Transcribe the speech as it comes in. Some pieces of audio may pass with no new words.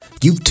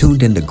You've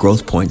tuned into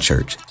Growth Point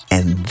Church,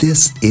 and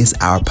this is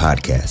our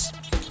podcast.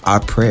 Our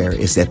prayer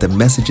is that the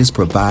messages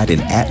provide an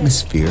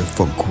atmosphere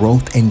for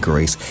growth and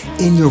grace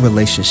in your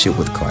relationship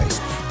with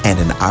Christ and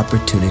an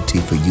opportunity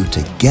for you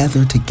to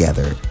gather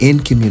together in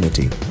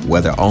community,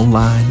 whether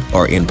online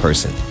or in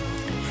person.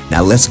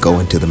 Now let's go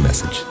into the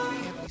message.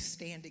 You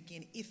stand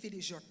again. If it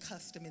is your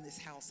custom in this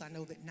house, I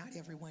know that not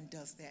everyone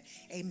does that.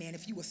 Amen.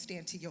 If you will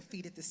stand to your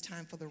feet at this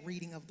time for the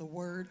reading of the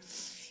word.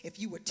 If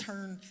you would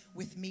turn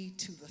with me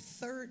to the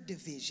third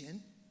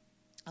division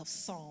of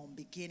Psalm,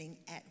 beginning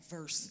at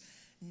verse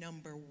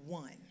number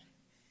 1.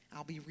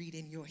 I'll be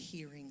reading your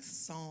hearing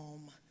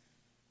Psalm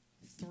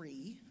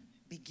 3,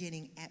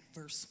 beginning at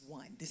verse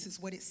 1. This is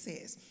what it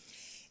says.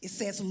 It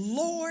says,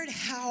 Lord,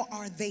 how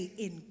are they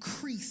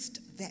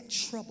increased that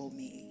trouble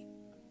me?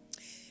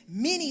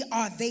 Many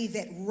are they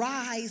that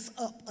rise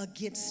up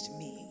against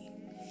me.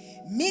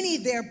 Many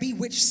there be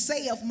which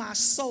say of my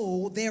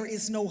soul, there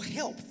is no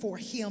help for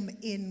him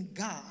in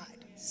God.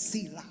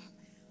 Selah.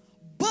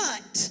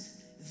 But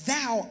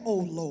thou, O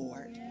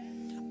Lord,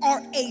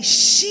 art a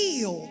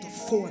shield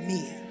for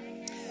me,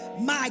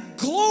 my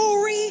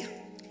glory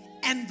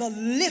and the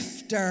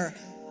lifter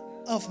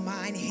of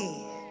mine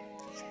head.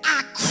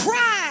 I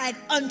cried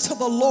unto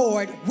the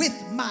Lord with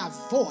my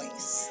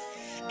voice,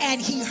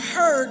 and he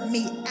heard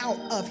me out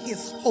of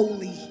his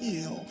holy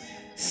hill.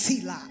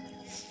 Selah.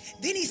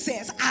 Then he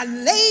says, I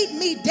laid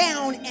me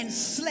down and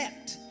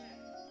slept.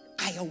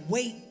 I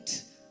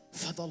awaked,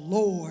 for the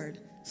Lord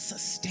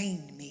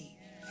sustained me.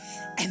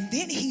 And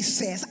then he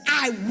says,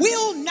 I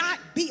will not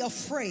be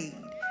afraid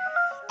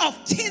of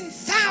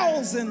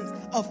 10,000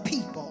 of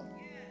people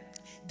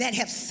that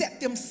have set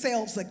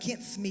themselves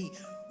against me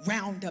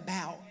round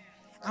about.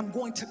 I'm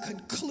going to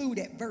conclude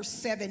at verse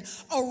 7.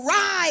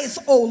 Arise,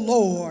 O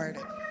Lord,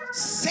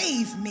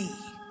 save me,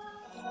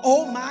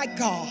 O my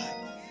God.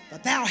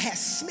 But thou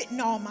hast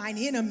smitten all mine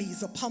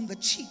enemies upon the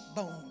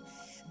cheekbone.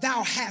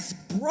 Thou hast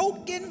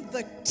broken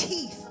the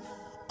teeth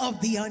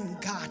of the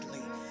ungodly.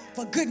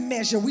 For good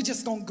measure, we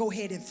just gonna go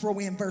ahead and throw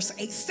in verse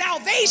 8.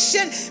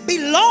 Salvation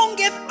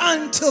belongeth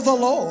unto the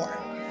Lord.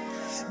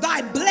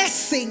 Thy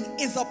blessing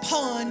is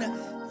upon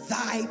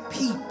thy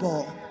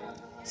people.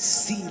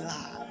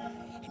 Selah.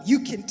 You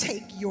can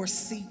take your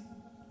seat.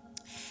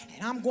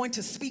 And I'm going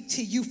to speak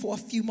to you for a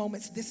few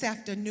moments this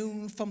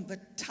afternoon from the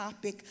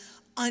topic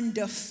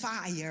under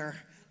fire,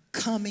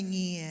 coming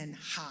in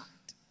hot.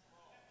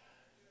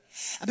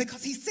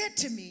 Because he said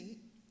to me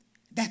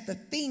that the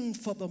theme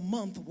for the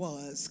month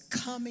was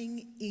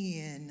coming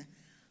in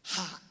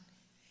hot.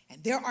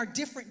 And there are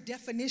different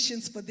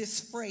definitions for this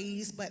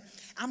phrase, but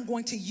I'm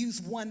going to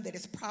use one that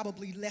is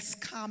probably less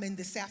common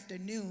this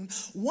afternoon.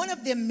 One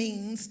of them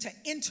means to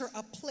enter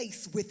a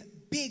place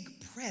with big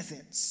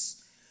presence,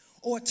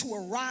 or to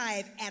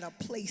arrive at a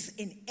place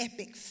in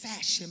epic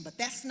fashion, but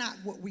that's not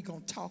what we're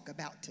going to talk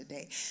about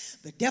today.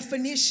 The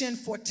definition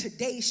for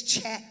today's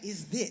chat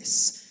is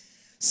this: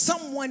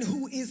 someone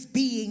who is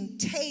being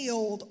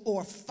tailed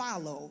or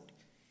followed.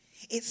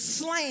 It's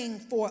slang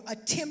for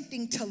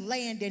attempting to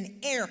land an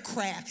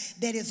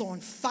aircraft that is on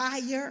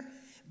fire,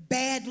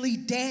 badly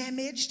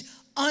damaged,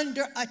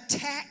 under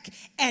attack,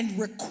 and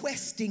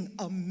requesting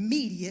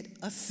immediate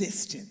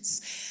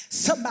assistance.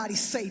 Somebody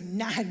say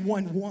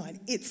 911.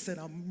 It's an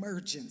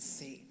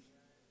emergency.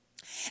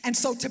 And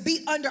so to be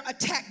under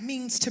attack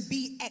means to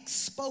be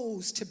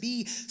exposed, to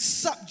be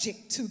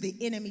subject to the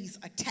enemy's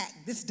attack.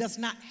 This does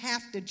not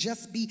have to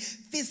just be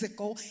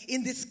physical.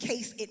 In this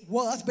case, it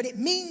was, but it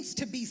means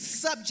to be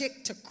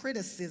subject to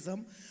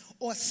criticism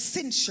or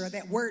censure.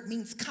 That word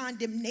means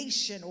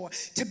condemnation, or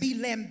to be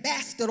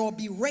lambasted or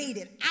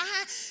berated.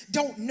 I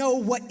don't know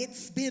what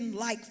it's been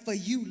like for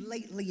you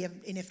lately,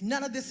 and if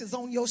none of this is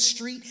on your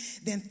street,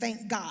 then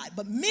thank God.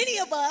 But many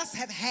of us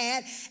have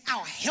had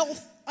our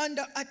health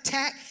under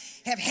attack,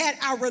 have had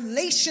our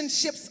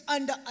relationships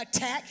under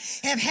attack,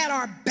 have had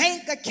our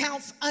bank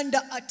accounts under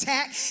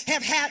attack,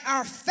 have had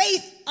our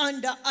faith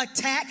under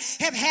attack,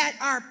 have had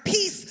our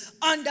peace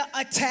under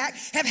attack,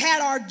 have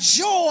had our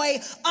joy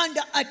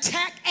under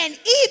attack, and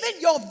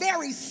even your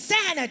very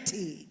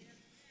sanity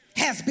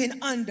has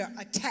been under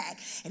attack.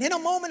 And in a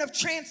moment of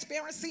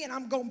transparency, and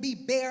I'm going to be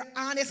bare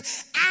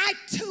honest, I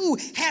too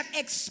have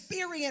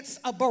experienced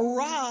a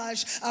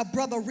barrage,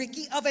 Brother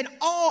Ricky, of an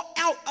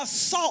all-out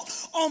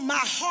assault on my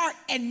heart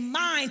and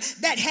mind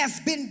that has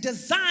been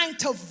designed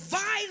to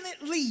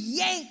violently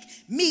yank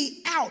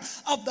me out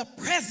of the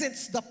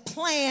presence, the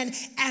plan,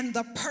 and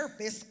the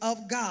purpose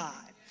of God.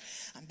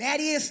 That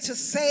is to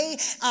say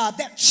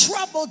that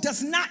trouble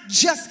does not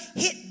just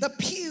hit the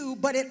pew,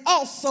 but it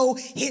also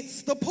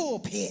hits the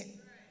pulpit.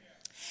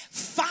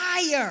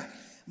 Fire,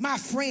 my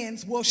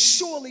friends, will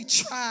surely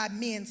try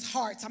men's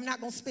hearts. I'm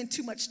not going to spend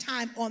too much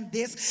time on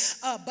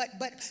this,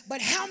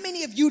 but how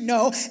many of you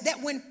know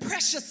that when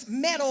precious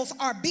metals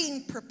are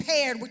being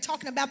prepared, we're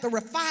talking about the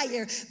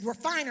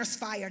refiner's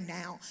fire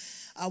now.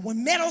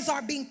 When metals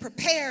are being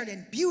prepared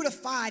and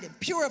beautified and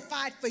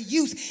purified for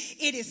use,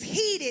 it is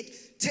heated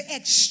to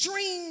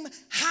extreme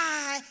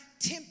high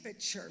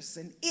temperatures,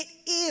 and it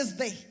is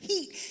the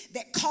heat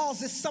that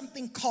causes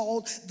something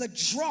called the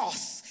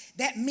dross.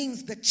 That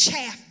means the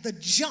chaff, the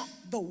junk,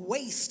 the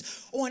waste,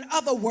 or in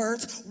other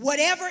words,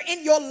 whatever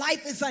in your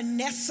life is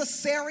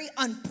unnecessary,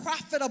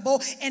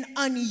 unprofitable, and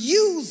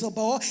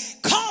unusable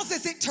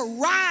causes it to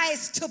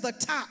rise to the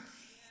top,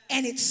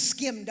 and it's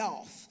skimmed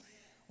off.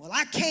 Well,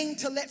 I came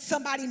to let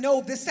somebody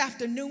know this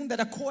afternoon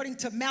that according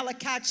to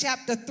Malachi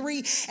chapter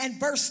 3 and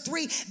verse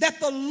 3, that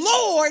the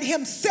Lord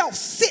himself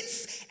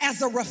sits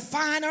as a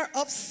refiner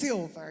of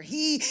silver.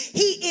 He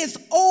is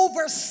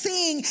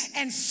overseeing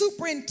and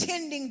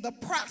superintending the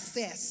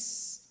process.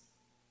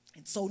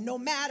 And so no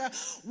matter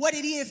what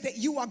it is that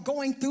you are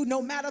going through,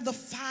 no matter the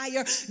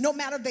fire, no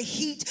matter the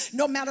heat,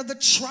 no matter the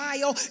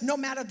trial, no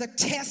matter the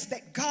test,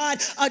 that God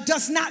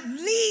does not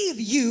leave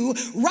you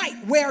right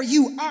where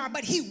you are,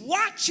 but he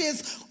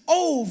watches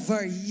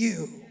over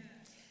you.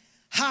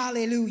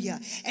 Hallelujah.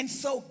 And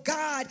so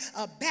God,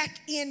 back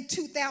in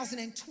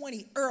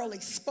 2020, early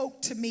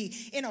spoke to me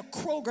in a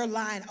Kroger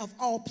line of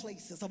all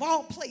places,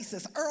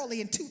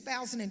 early in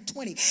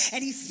 2020.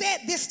 And he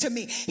said this to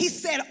me. He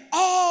said,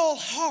 all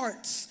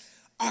hearts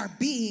are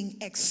being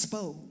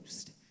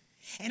exposed.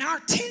 And our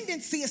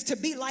tendency is to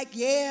be like,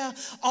 yeah,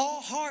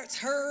 all hearts,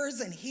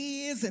 hers and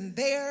his and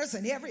theirs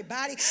and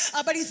everybody.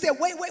 But he said,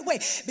 wait.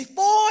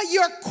 Before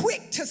you're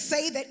quick to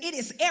say that it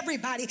is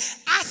everybody,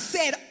 I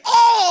said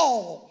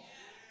all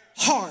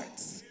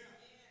hearts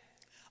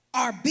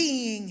are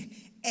being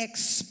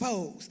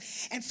exposed.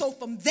 And so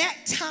from that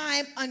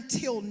time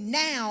until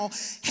now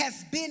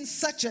has been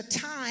such a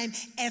time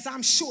as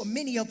I'm sure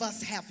many of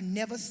us have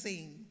never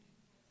seen.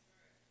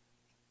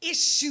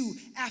 Issue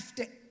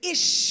after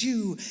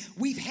issue.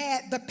 We've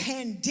had the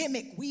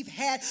pandemic. We've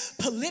had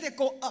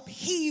political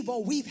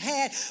upheaval. We've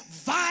had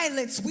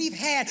violence. We've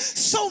had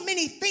so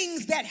many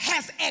things that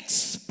has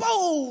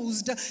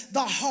exposed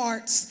the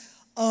hearts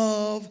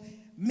of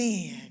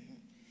men.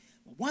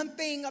 One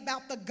thing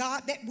about the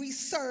God that we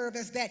serve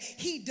is that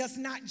he does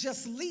not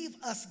just leave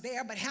us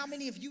there, but how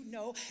many of you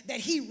know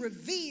that he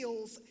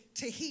reveals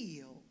to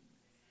heal?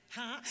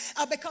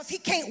 Because he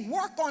can't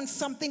work on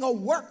something or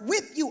work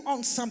with you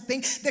on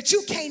something that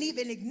you can't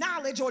even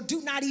acknowledge or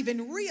do not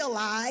even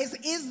realize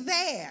is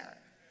there.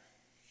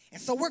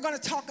 And so we're going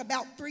to talk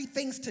about three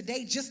things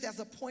today just as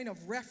a point of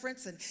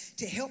reference and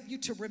to help you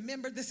to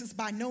remember. This is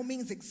by no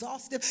means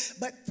exhaustive,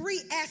 but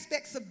three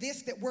aspects of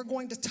this that we're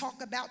going to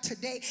talk about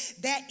today.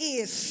 That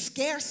is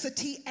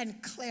scarcity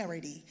and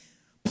clarity,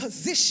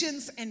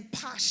 positions and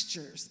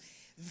postures,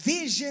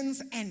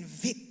 visions and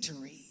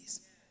victories.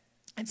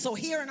 And so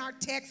here in our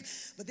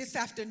text for this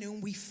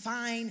afternoon, we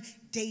find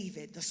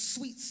David, the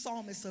sweet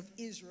psalmist of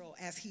Israel,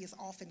 as he is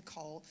often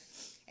called.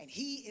 And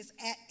he is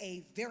at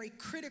a very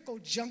critical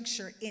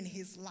juncture in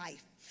his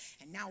life.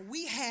 And now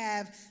we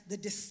have the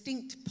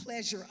distinct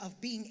pleasure of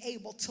being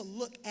able to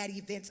look at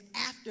events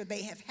after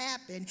they have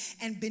happened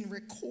and been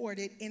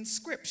recorded in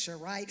Scripture,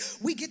 right?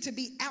 We get to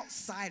be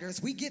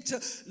outsiders. We get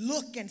to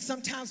look, and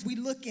sometimes we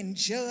look and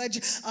judge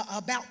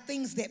about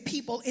things that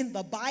people in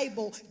the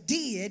Bible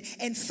did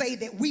and say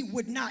that we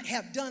would not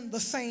have done the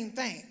same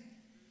thing.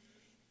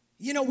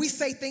 You know, we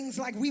say things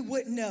like we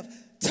wouldn't have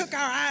took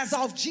our eyes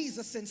off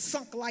Jesus and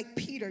sunk like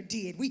Peter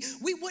did. We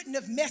wouldn't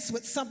have messed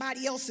with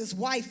somebody else's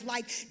wife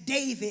like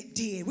David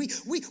did. We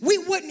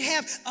wouldn't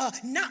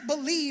have not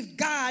believed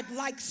God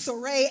like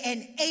Sarai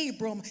and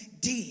Abram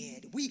did.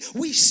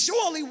 We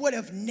surely would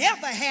have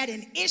never had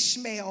an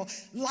Ishmael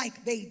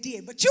like they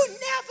did. But you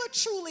never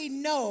truly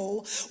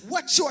know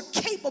what you're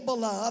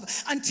capable of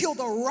until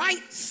the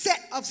right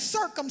set of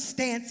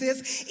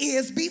circumstances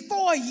is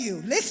before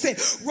you. Listen,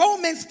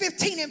 Romans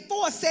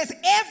 15:4 says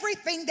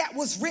everything that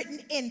was written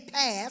in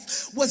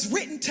past was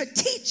written to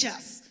teach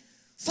us,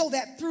 so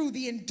that through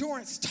the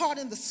endurance taught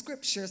in the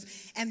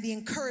scriptures and the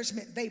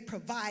encouragement they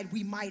provide,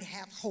 we might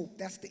have hope.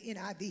 That's the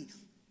NIV.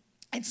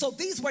 And so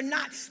these were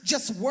not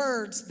just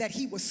words that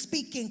he was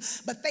speaking,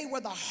 but they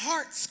were the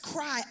heart's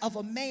cry of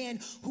a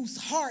man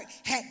whose heart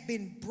had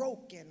been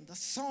broken. The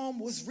psalm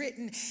was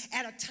written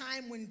at a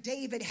time when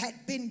David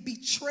had been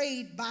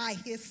betrayed by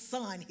his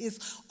son, his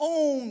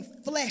own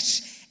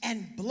flesh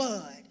and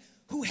blood,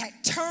 who had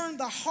turned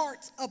the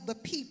hearts of the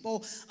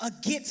people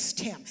against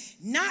him,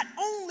 not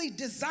only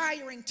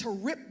desiring to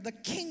rip the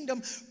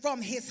kingdom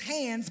from his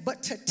hands,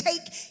 but to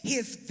take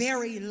his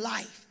very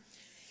life.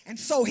 And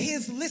so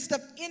his list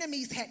of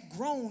enemies had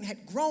grown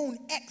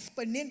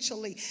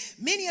exponentially.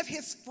 Many of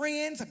his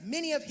friends,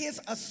 many of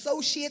his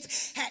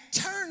associates had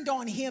turned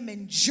on him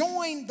and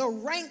joined the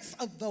ranks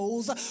of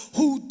those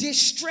who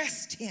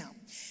distressed him.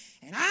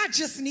 And I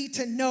just need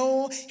to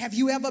know, have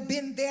you ever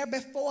been there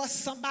before?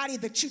 Somebody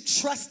that you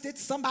trusted,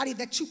 somebody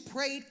that you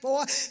prayed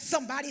for,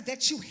 somebody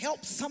that you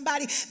helped,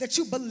 somebody that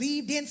you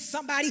believed in,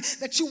 somebody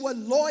that you were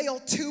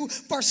loyal to,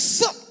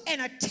 forsook and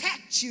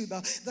attacked you.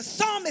 The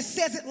psalmist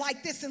says it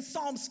like this in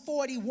Psalms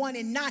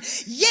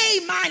 41:9.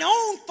 Yea, mine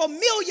own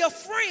familiar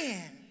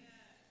friend,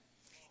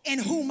 in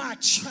whom I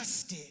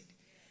trusted,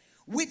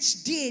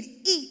 which did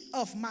eat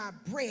of my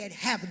bread,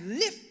 have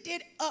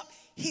lifted up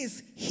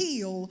his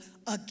heel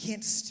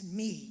against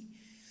me.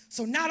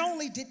 So not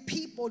only did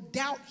people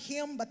doubt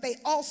him, but they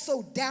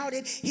also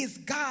doubted his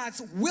God's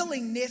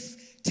willingness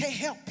to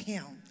help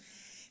him.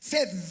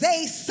 Said,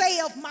 they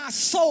say of my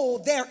soul,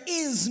 there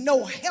is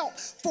no help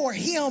for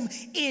him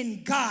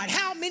in God.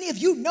 How many of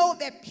you know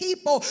that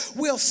people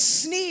will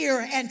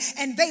sneer and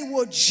they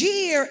will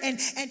jeer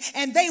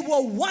and they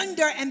will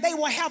wonder and they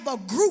will have a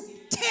group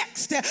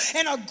text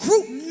and a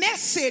group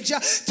message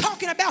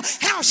talking about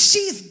how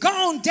she's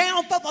gone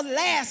down for the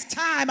last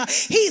time.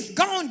 He's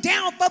gone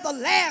down for the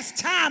last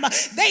time.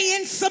 They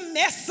in some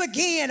mess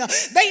again.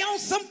 They on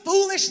some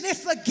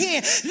foolishness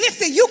again.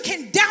 Listen, you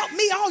can doubt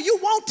me all you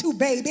want to,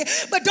 baby,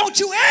 but don't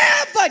you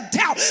ever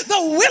doubt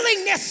the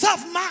willingness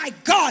of my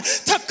God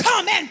to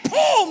come and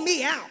pull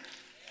me out.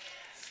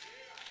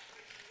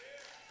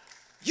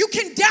 You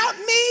can doubt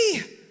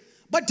me,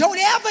 but don't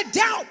ever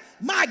doubt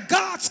my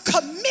God's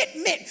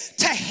commitment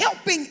to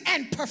helping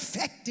and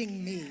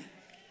perfecting me.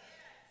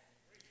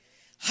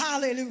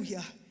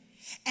 Hallelujah.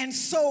 And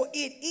so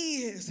it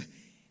is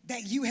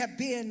that you have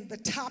been the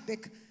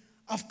topic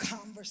of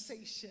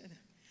conversation.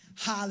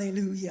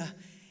 Hallelujah.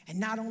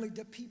 And not only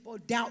do people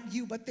doubt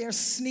you, but they're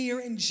sneer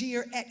and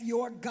jeer at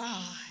your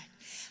God.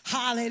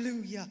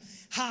 Hallelujah.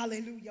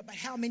 Hallelujah. But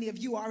how many of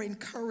you are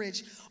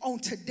encouraged on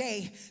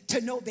today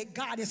to know that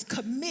God is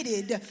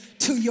committed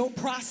to your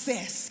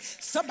process?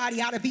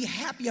 Somebody ought to be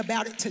happy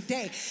about it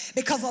today,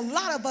 because a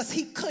lot of us,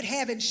 he could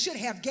have and should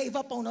have gave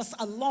up on us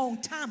a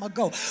long time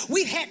ago.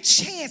 We've had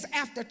chance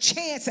after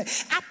chance and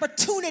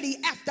opportunity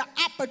after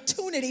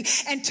opportunity.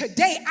 And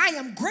today I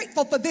am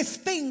grateful for this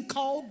thing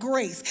called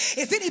grace.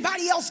 Is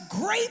anybody else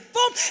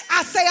grateful?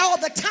 I say all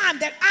the time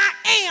that I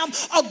am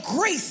a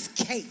grace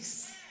case.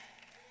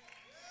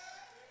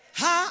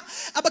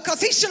 Because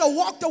he should have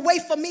walked away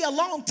from me a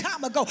long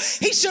time ago.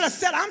 He should have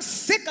said, I'm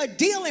sick of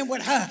dealing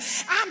with her.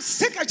 I'm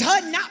sick of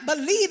her not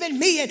believing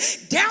me and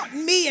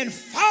doubting me and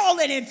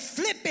falling and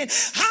flipping.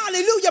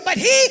 Hallelujah. But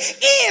he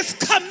is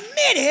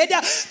committed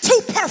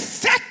to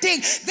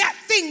perfecting that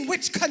thing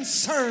which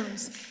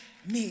concerns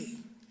me.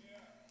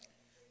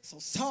 So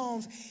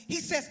Psalms, he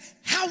says,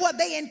 how are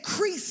they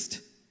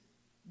increased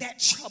that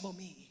trouble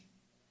me?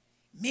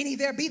 Many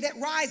there be that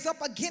rise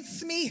up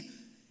against me.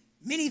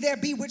 Many there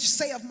be which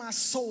say of my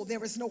soul,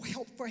 there is no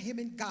help for him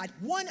in God.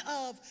 One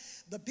of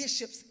the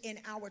bishops in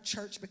our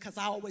church, because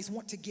I always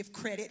want to give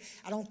credit,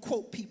 I don't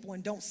quote people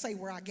and don't say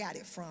where I got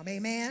it from,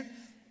 amen?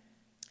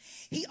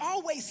 He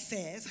always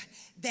says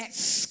that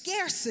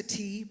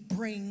scarcity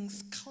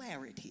brings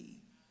clarity.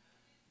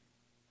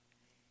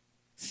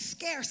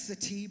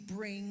 Scarcity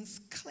brings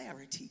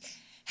clarity.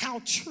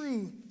 How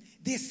true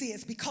this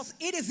is, because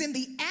it is in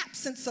the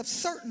absence of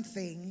certain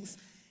things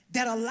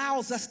that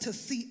allows us to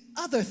see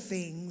other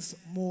things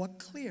more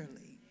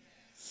clearly.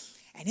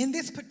 And in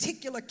this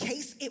particular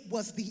case, it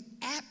was the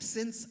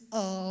absence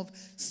of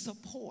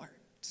support.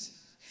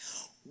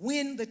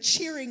 When the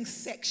cheering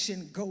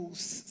section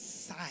goes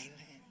silent,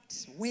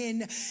 when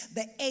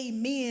the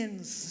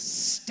amens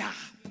stop,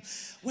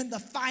 when the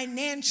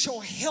financial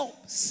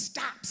help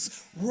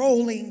stops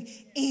rolling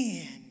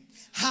in.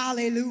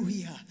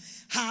 Hallelujah.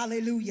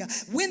 Hallelujah.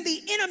 When the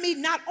enemy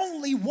not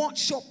only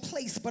wants your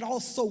place, but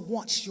also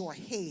wants your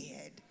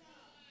head.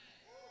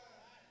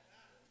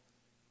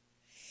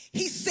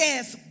 He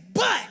says,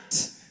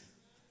 but.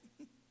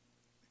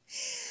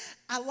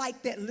 I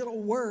like that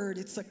little word.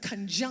 It's a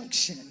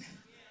conjunction.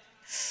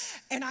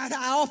 And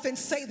I often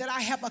say that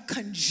I have a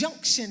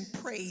conjunction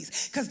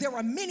praise, because there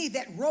are many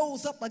that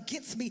rose up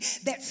against me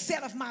that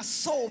said of my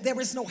soul, there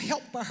is no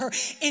help for her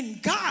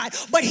in God.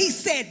 But he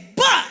said,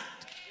 but.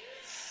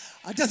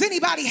 Does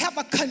anybody have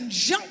a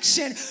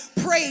conjunction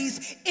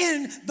praise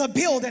in the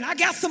building? I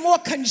got some more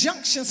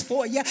conjunctions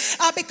for you,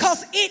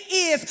 because it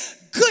is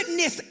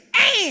goodness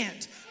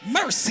and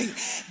mercy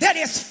that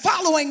is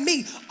following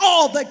me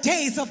all the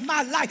days of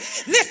my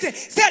life. Listen,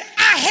 said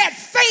I had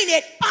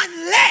fainted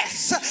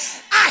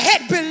unless I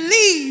had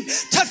believed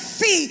to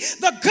see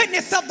the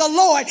goodness of the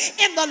Lord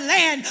in the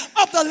land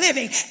of the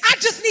living. I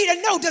just need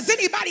to know, does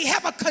anybody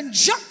have a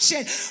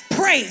conjunction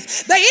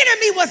praise? The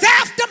enemy was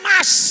after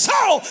my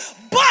soul,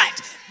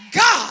 but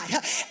God,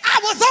 I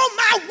was on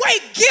my way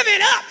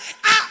giving up.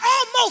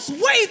 I almost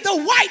waved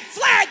the white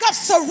flag of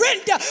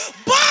surrender,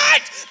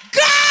 but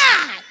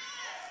God.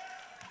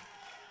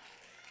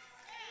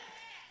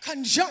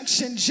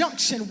 Conjunction,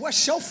 junction,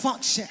 what's your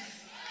function?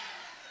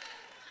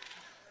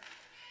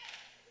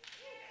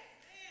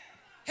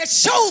 It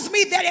shows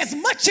me that as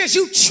much as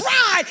you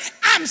tried,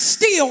 I'm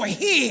still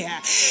here.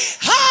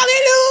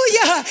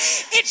 Hallelujah.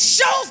 It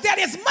shows that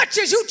as much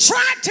as you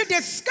tried to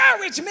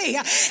discourage me,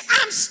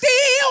 I'm still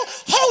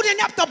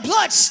holding up the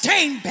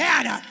bloodstained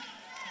banner.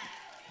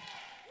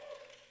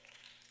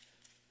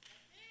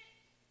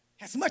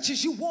 As much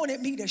as you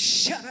wanted me to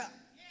shut up,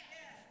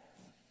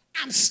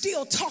 I'm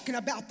still talking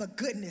about the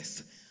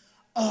goodness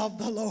of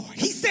the Lord.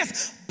 He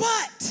says,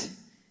 but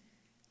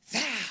thou,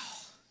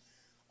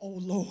 O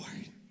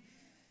Lord,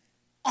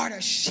 art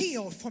a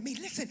shield for me.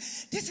 Listen,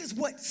 this is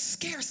what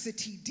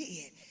scarcity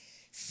did.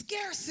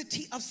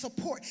 Scarcity of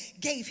support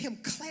gave him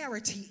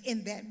clarity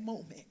in that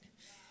moment.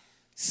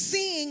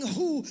 seeing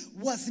who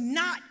was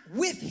not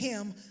with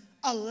him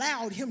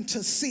allowed him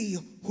to see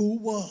who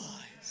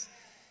was.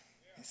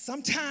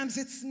 Sometimes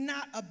it's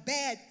not a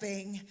bad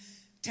thing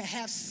to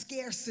have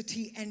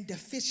scarcity and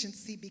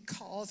deficiency,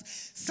 because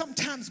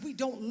sometimes we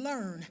don't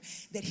learn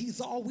that he's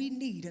all we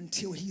need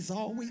until he's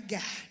all we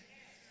got.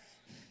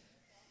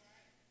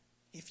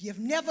 If you've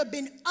never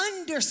been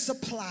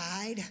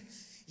undersupplied,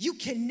 you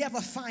can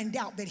never find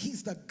out that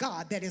he's the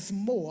God that is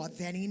more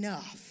than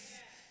enough.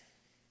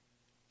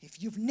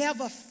 If you've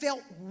never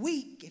felt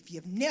weak,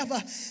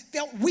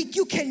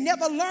 you can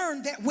never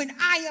learn that when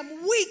I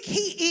am weak,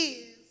 he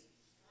is.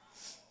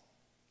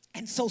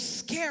 And so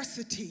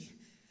scarcity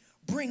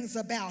brings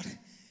about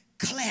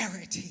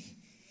clarity.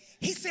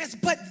 He says,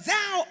 but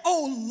thou,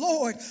 O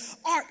Lord,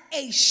 art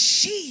a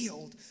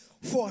shield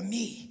for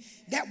me.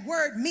 That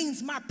word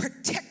means my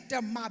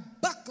protector, my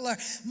buckler,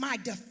 my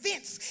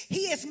defense.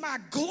 He is my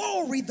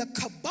glory, the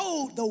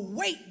kabod, the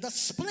weight, the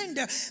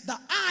splendor, the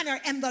honor,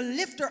 and the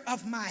lifter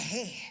of my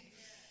head.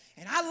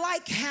 And I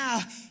like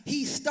how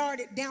he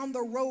started down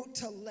the road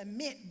to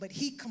lament, but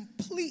he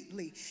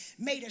completely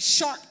made a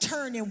sharp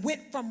turn and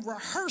went from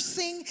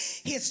rehearsing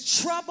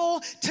his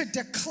trouble to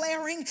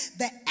declaring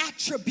the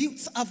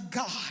attributes of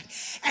God.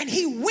 And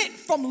he went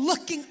from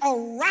looking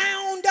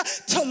around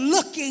to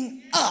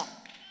looking up.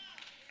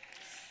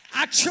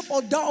 I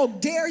triple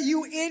dog dare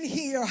you in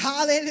here,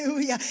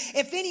 hallelujah.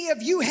 If any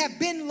of you have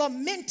been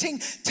lamenting,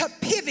 to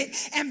pivot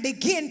and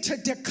begin to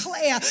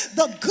declare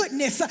the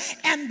goodness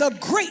and the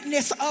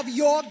greatness of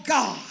your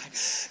God.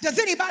 Does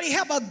anybody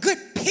have a good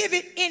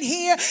pivot in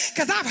here?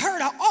 Because I've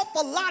heard an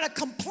awful lot of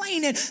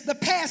complaining the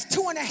past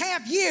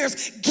 2.5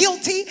 years.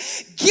 Guilty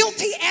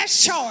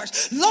as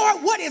charged.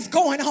 Lord, what is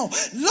going on?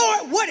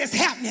 Lord, what is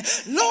happening?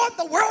 Lord,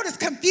 the world is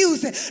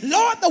confusing.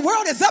 Lord, the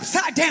world is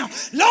upside down.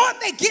 Lord,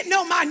 they're getting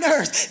on my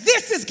nerves.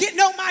 This is getting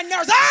on my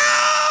nerves.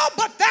 Oh,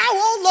 but thou,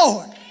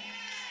 oh Lord.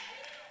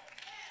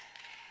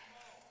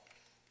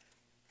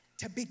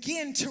 To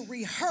begin to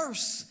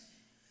rehearse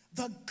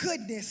the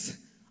goodness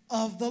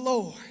of the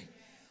Lord.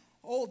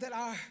 Oh, that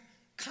our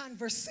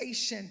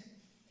conversation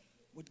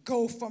would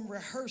go from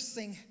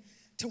rehearsing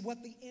to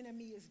what the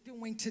enemy is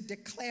doing to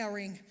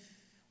declaring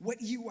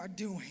what you are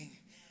doing.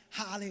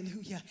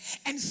 Hallelujah.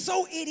 And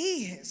so it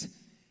is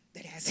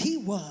that as he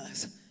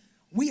was,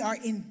 we are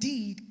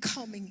indeed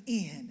coming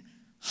in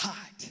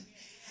hot.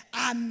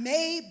 I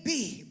may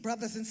be,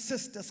 brothers and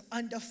sisters,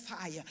 under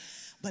fire,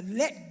 but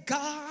let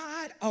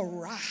God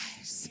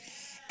arise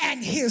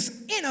and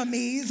his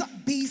enemies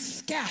be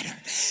scattered.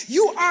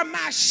 You are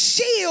my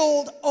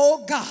shield,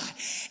 O God.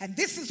 And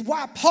this is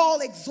why Paul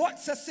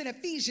exhorts us in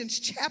Ephesians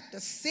chapter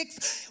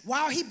 6,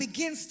 while he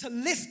begins to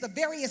list the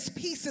various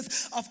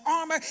pieces of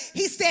armor.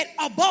 He said,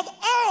 above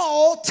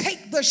all,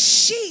 take the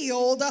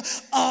shield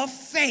of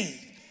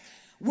faith,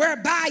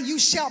 whereby you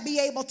shall be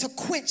able to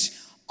quench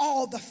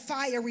all the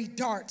fiery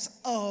darts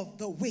of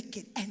the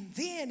wicked. And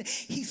then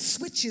he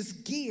switches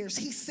gears.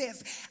 He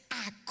says,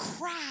 I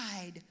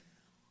cried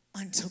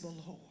unto the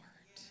Lord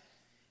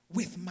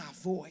with my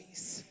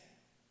voice,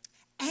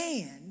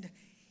 and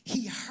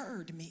he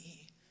heard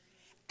me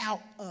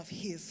out of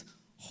his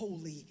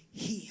holy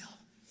hill.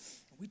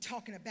 We're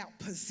talking about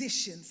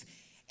positions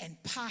and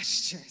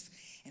postures.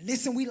 And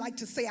listen, we like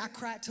to say, I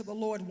cried to the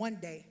Lord one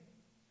day.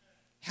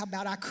 How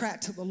about I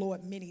cried to the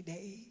Lord many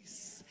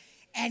days?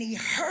 And he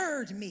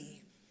heard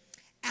me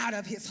out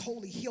of his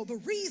holy hill. The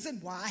reason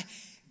why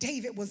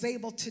David was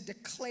able to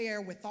declare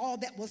with all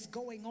that was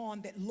going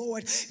on that,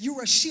 Lord,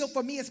 you're a shield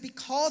for me, is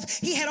because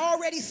he had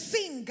already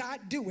seen God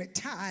do it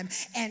time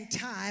and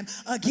time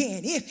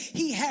again. If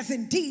he has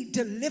indeed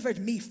delivered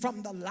me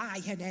from the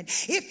lion, and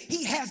if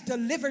he has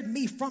delivered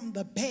me from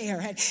the bear,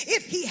 and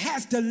if he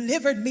has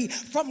delivered me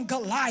from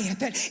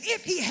Goliath, and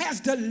if he has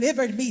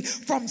delivered me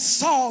from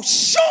Saul,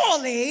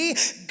 surely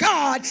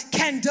God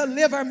can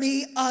deliver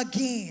me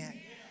again.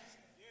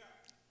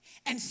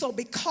 And so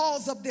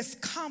because of this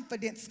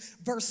confidence,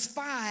 verse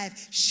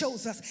 5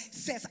 shows us,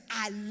 says,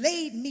 I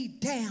laid me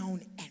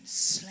down and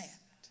slept.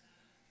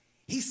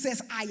 He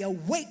says, I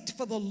awaked,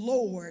 for the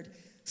Lord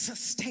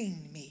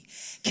sustained me.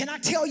 Can I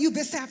tell you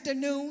this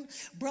afternoon,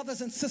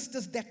 brothers and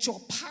sisters, that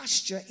your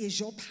posture is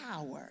your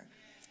power?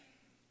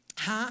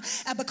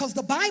 And because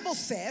the Bible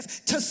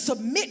says to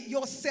submit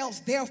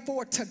yourselves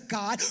therefore to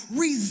God,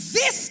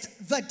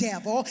 resist the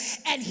devil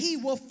and he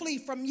will flee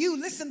from you.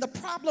 Listen, the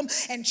problem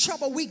and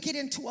trouble we get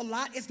into a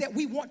lot is that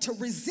we want to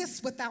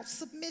resist without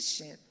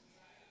submission.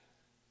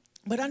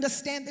 But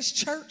understand this,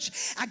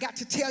 church, I got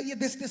to tell you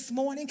this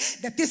morning,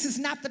 that this is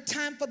not the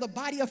time for the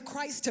body of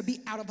Christ to be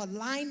out of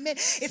alignment.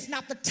 It's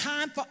not the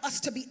time for us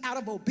to be out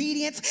of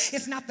obedience.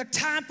 It's not the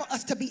time for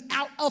us to be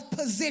out of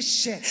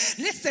position.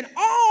 Listen,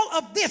 all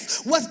of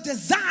this was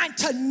designed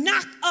to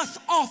knock us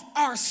off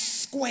our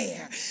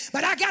square.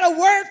 But I got a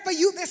word for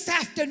you this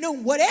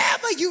afternoon.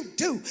 Whatever you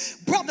do,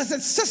 brothers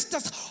and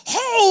sisters,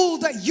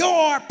 hold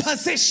your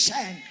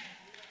position.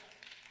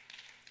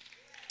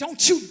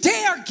 Don't you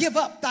dare give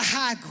up the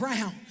high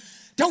ground.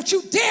 Don't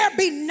you dare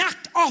be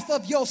knocked off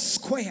of your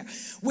square.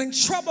 When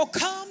trouble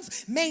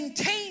comes,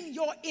 maintain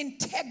your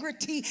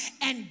integrity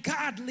and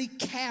godly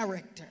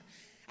character.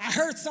 I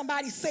heard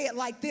somebody say it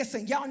like this,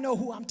 and y'all know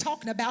who I'm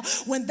talking about.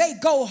 When they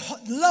go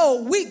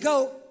low, we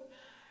go.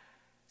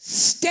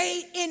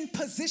 Stay in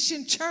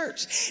position,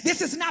 church.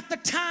 This is not the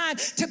time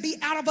to be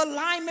out of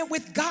alignment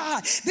with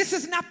God. This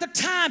is not the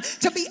time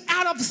to be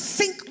out of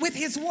sync with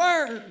his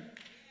word.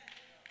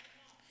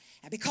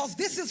 And because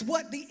this is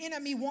what the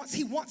enemy wants,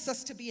 he wants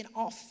us to be in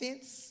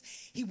offense.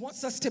 He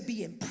wants us to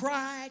be in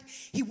pride.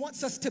 He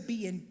wants us to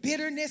be in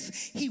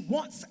bitterness. He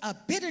wants a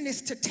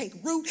bitterness to take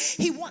root.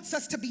 He wants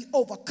us to be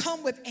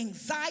overcome with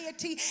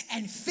anxiety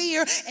and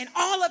fear. And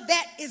all of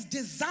that is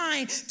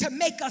designed to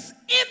make us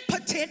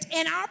impotent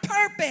in our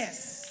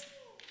purpose.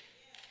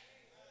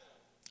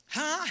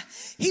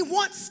 He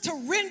wants to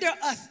render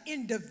us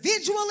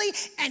individually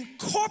and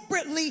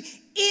corporately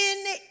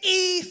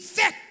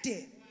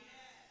ineffective.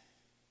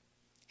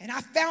 And I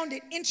found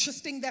it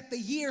interesting that the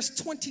years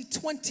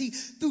 2020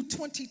 through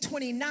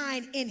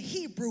 2029 in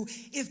Hebrew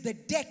is the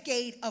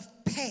decade of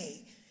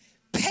pay.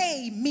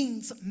 Pay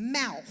means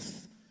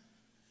mouth.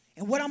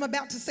 And what I'm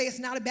about to say is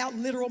not about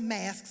literal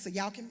math, so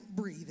y'all can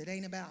breathe. It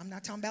ain't about, I'm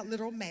not talking about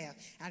literal math.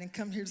 I didn't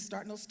come here to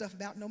start no stuff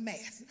about no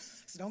math,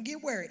 so don't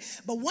get worried.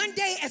 But one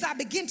day as I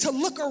begin to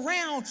look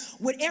around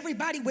with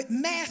everybody with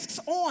masks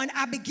on,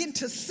 I begin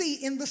to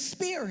see in the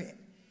spirit.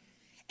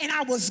 And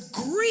I was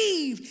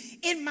grieved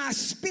in my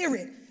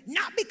spirit.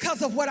 Not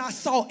because of what I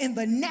saw in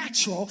the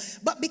natural,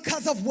 but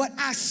because of what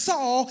I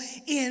saw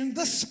in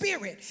the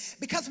spirit.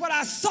 Because what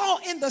I saw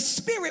in the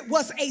spirit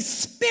was a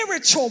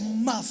spiritual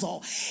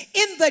muzzle.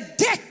 In the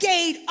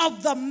decade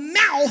of the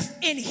mouth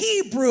in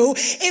Hebrew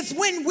is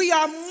when we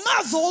are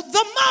muzzled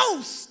the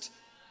most.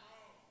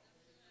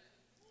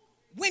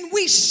 When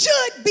we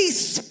should be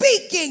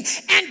speaking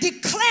and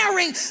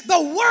declaring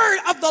the word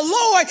of the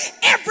Lord,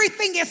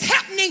 everything is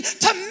happening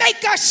to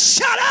make us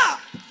shut up.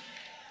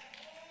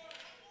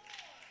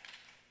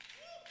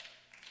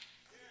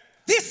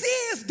 This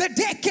is the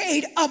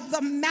decade of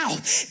the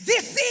mouth.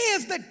 This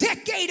is the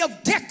decade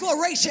of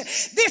declaration.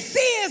 This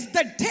is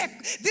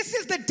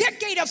the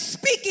decade of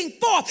speaking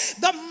forth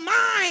the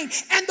mind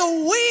and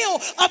the will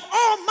of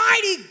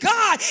Almighty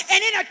God.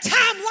 And in a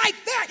time like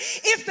that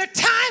is the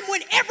time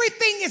when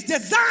everything is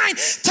designed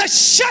to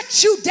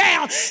shut you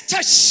down,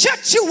 to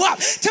shut you up,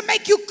 to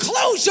make you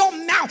close your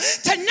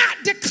mouth, to not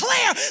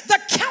declare the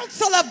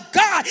counsel of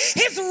God,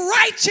 his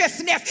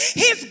righteousness,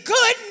 his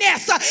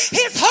goodness,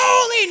 his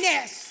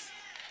holiness.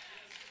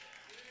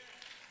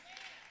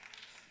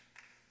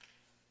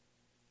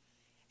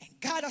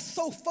 Got us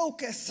so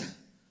focused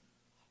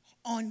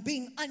on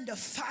being under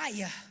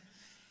fire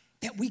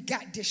that we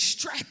got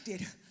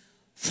distracted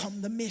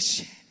from the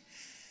mission.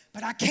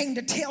 But I came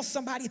to tell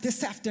somebody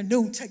this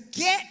afternoon to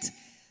get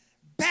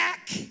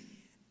back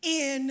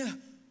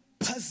in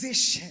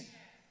position.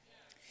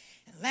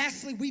 And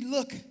lastly, we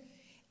look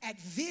at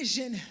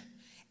vision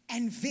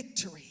and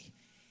victory.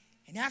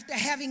 And after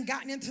having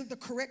gotten into the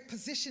correct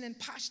position and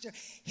posture,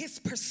 his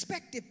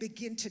perspective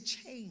began to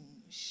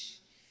change.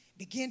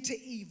 Begin to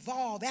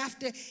evolve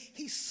after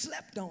he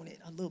slept on it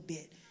a little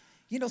bit.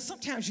 You know,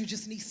 sometimes you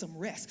just need some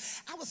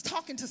rest. I was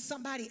talking to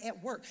somebody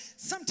at work.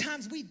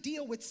 Sometimes we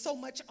deal with so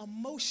much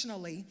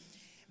emotionally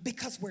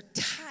because we're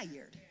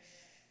tired.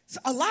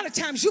 So a lot of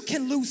times you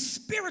can lose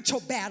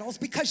spiritual battles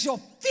because you're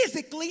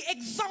physically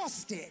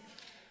exhausted.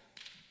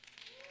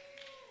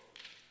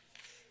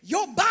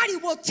 Your body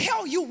will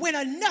tell you when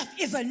enough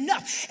is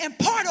enough. And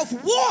part of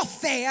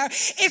warfare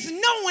is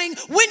knowing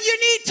when you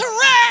need to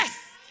rest.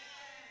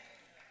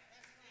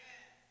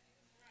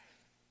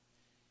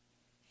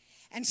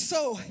 And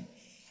so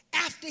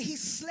after he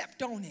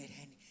slept on it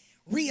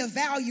and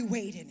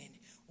reevaluated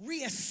and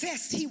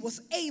reassessed, he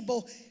was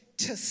able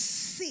to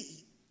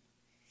see.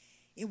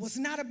 It was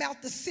not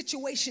about the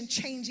situation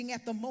changing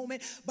at the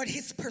moment, but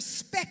his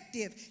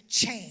perspective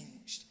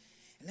changed.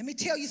 And let me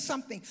tell you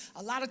something.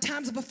 A lot of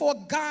times before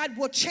God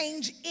will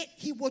change it,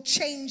 he will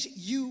change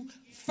you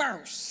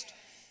first.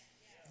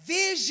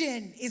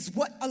 Vision is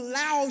what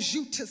allows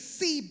you to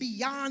see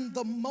beyond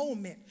the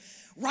moment.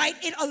 Right?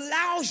 It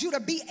allows you to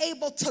be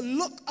able to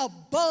look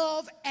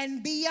above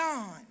and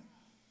beyond.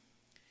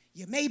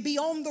 You may be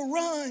on the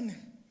run,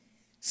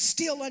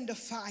 still under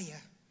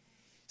fire,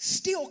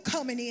 still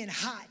coming in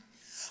hot.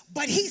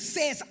 But he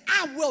says,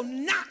 I will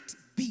not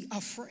be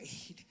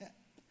afraid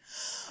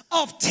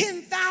of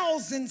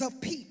 10,000s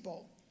of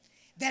people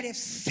that have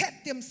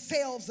set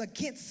themselves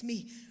against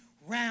me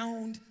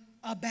round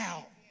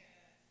about.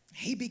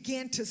 He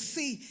began to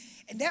see,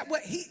 and that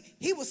what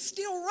he was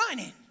still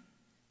running.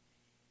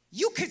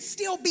 You could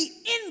still be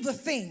in the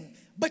thing,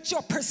 but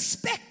your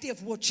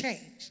perspective will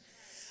change.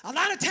 A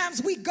lot of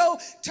times we go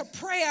to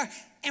prayer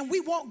and we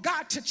want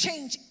God to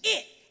change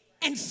it.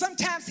 And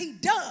sometimes he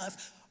does,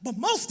 but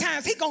most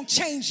times he's going to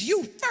change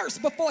you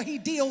first before he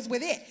deals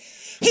with it.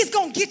 He's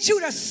going to get you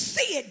to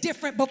see it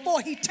different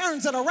before he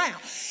turns it around.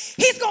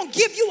 He's going to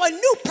give you a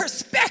new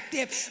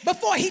perspective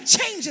before he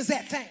changes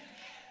that thing.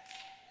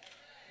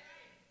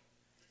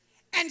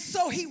 And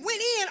so he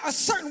went in a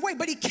certain way,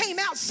 but he came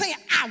out saying,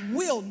 I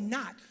will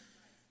not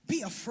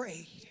be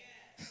afraid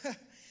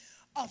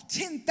of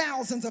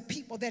 10,000s of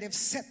people that have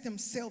set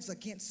themselves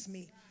against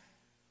me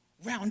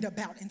round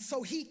about. And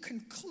so he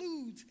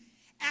concludes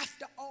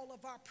after all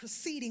of our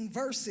preceding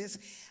verses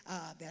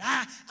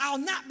that I'll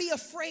not be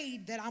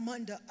afraid that I'm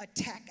under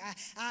attack.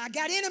 I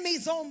got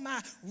enemies on my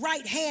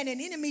right hand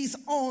and enemies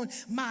on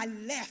my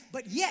left,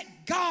 but yet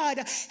God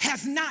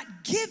has not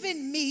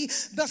given me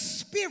the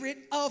spirit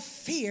of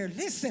fear.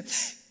 Listen,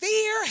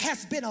 fear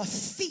has been a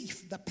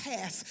thief the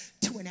past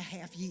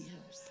 2.5 years.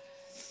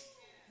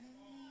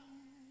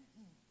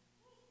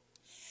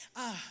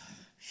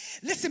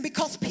 Listen,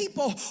 because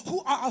people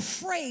who are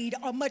afraid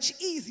are much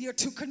easier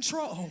to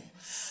control.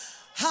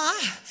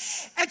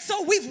 And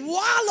so we've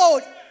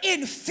wallowed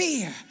in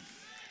fear.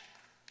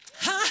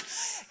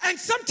 And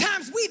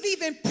sometimes we've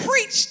even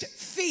preached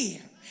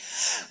fear.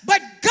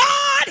 But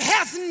God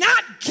has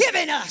not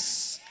given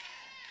us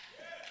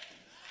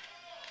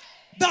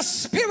the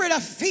spirit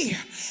of fear.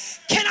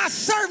 Can I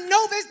serve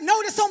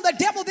notice on the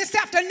devil this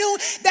afternoon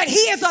that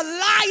he is a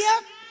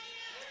liar?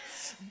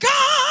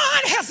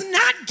 God has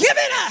not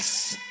given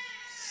us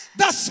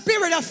the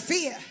spirit of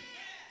fear,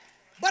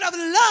 but of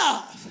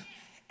love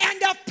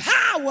and of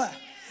power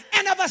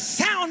and of a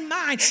sound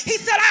mind. He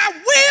said, I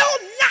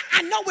will not,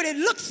 I know what it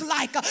looks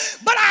like, but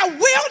I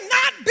will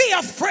not be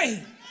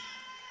afraid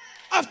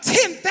of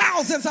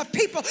 10,000s of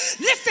people.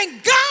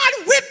 Listen,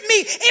 God with me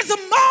is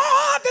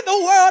more than the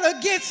world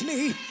against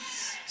me.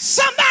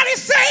 Somebody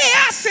say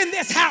yes in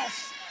this house.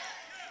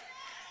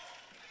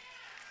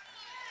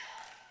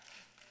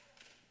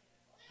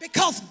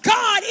 Because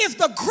God is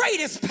the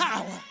greatest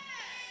power.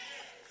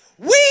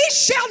 We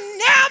shall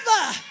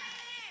never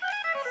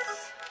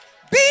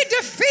be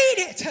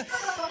defeated.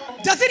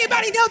 Does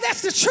anybody know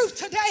that's the truth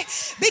today?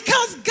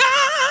 Because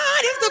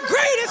God is the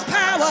greatest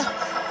power.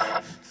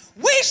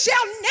 We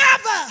shall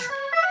never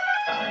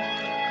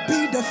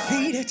be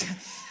defeated.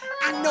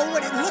 I know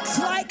what it looks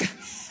like.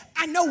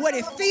 I know what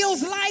it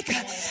feels like.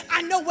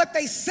 I know what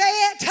they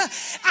said.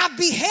 I've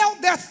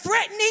beheld their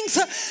threatenings,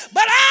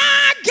 but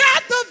I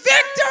got the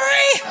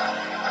victory.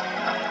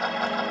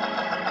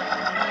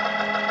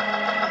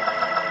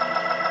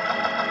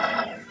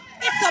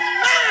 It's a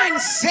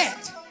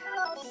mindset.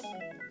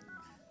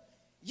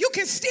 You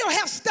can still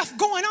have stuff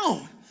going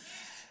on,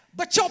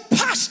 but your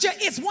posture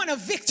is one of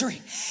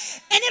victory.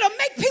 And it'll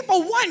make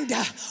people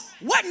wonder,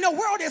 what in the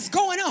world is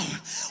going on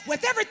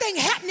with everything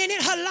happening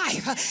in her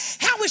life?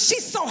 How is she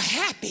so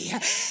happy?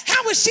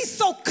 How is she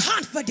so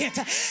confident?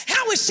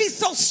 How is she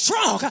so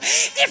strong?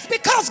 It's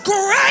because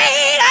greater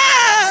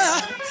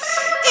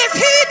is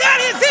he that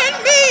is in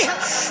me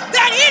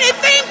than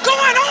anything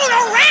going on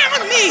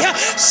around me.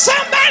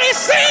 Somebody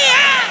say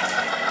yes.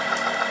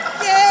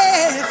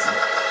 Yes.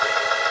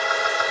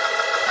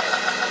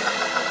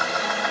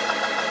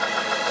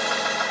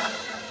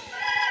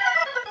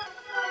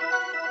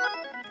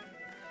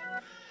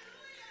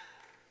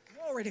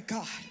 Glory to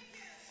God.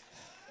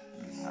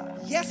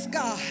 Yes,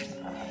 God.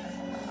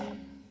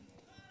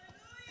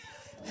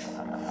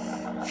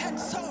 And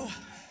so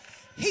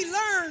he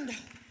learned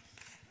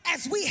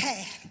as we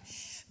had,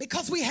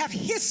 because we have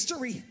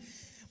history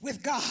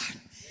with God,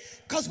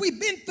 because we've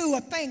been through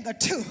a thing or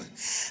two.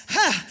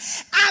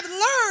 I've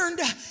learned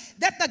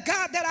that the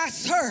God that I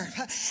serve,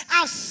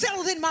 I've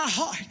settled in my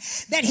heart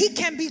that he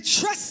can be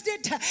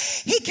trusted,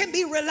 he can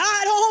be relied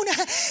on,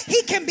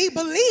 he can be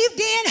believed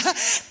in.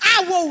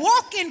 I will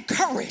walk in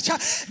courage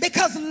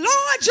because,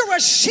 Lord, you're a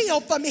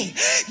shield for me.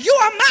 You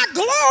are my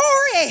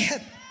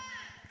glory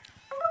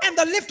and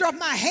the lifter of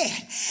my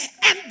head.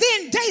 And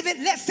then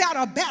David lets out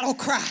a battle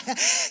cry.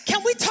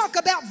 Can we talk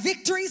about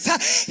victories?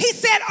 He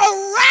said,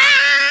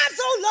 arise,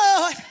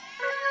 O Lord.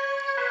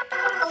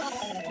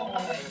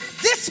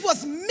 This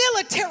was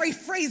military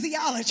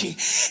phraseology,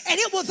 and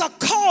it was a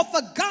call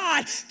for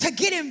God to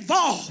get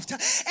involved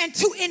and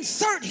to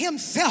insert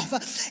himself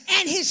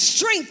and his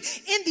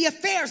strength in the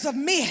affairs of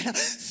men.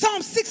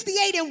 Psalm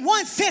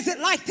 68:1 says it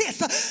like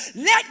this: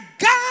 let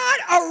God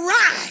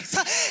arise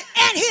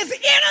and his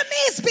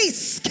enemies be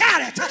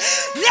scattered.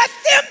 Let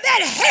them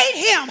that hate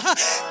him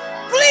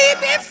flee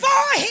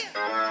before him.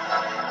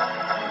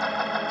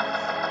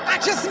 I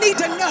just need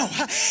to know,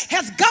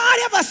 has God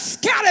ever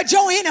scattered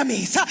your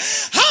enemies?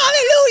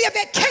 Hallelujah,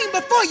 that came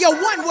before you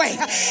one way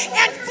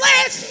and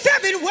fled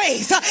 7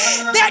 ways,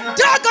 that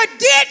dug a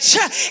ditch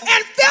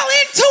and fell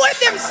into it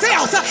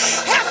themselves.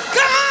 Has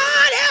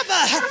God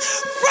ever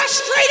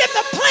frustrated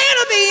the plan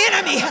of the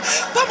enemy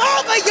from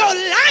over your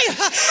life?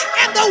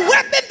 And the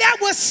weapon that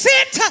was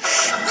sent,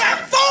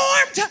 that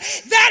formed,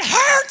 that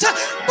hurt,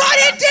 but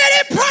it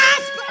didn't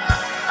prosper.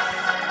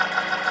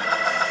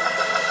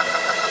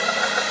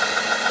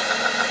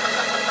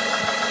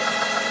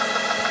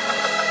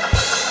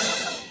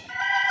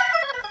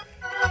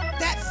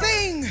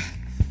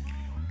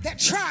 That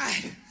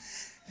tried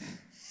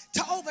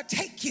to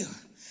overtake you,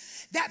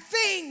 that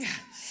thing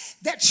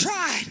that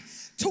tried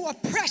to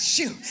oppress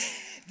you,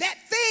 That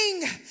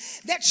thing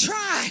that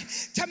tried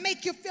to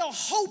make you feel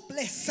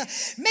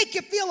hopeless, make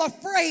you feel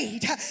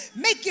afraid,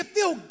 make you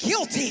feel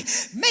guilty,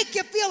 make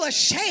you feel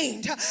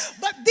ashamed.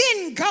 But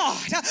then,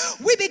 God,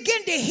 we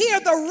begin to hear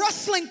the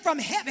rustling from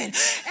heaven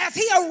as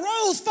he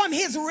arose from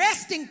his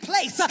resting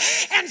place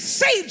and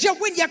saved you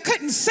when you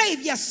couldn't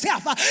save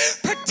yourself,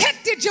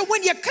 protected you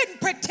when you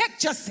couldn't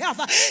protect yourself,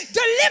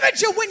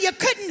 delivered you when you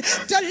couldn't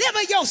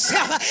deliver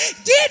yourself,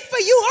 did for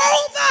you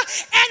over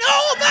and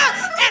over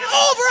and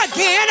over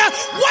again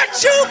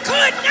what you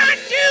could not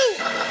do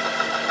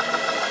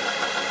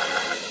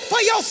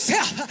for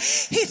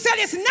yourself. He said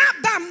it's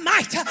not by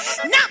might,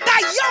 not by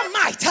your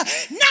might,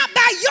 not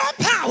by your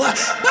power,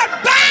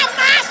 but by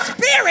my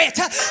spirit,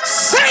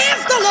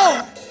 says the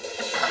Lord.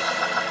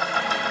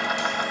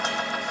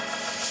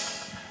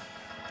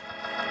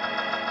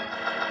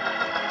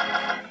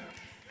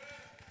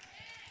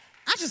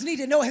 I just need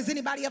to know, has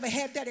anybody ever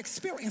had that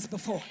experience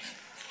before?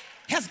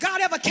 Has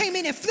God ever came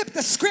in and flipped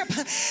the script?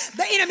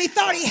 The enemy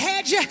thought he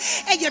had you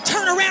and you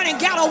turn around and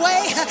got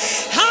away.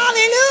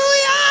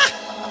 Hallelujah!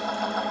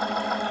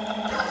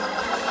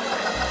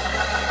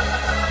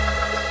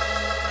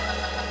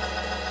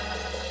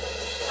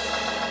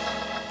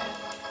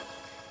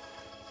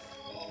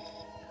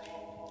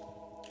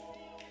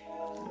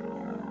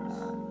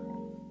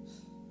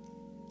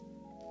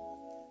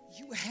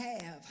 You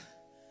have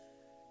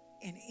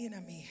an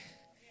enemy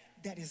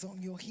that is on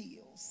your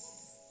heels.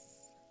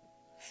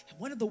 And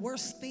one of the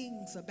worst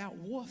things about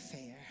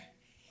warfare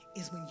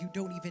is when you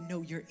don't even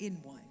know you're in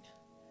one.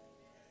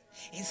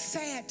 It's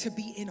sad to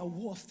be in a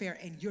warfare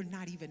and you're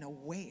not even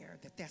aware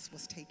that that's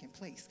what's taking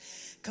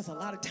place, because a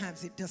lot of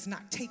times it does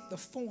not take the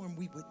form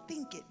we would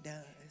think it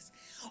does.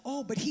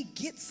 Oh, but he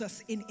gets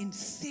us in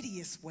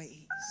insidious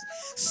ways,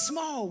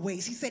 small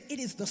ways. He said it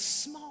is the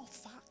small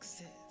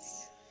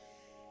foxes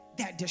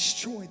that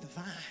destroy the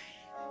vine.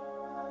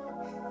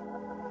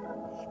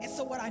 And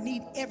so what I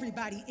need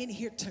everybody in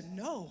here to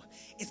know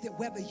is that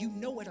whether you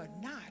know it or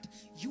not,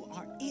 you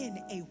are in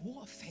a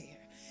warfare.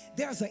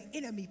 There's an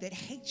enemy that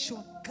hates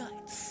your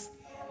guts.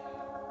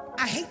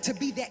 I hate to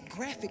be that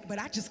graphic, but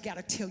I just got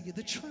to tell you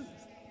the truth.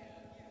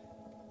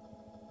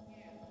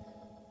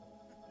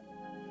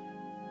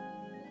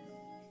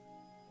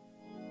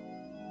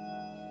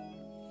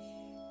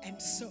 And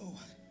so,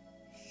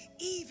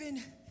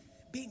 even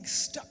being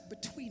stuck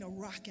between a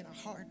rock and a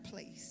hard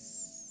place,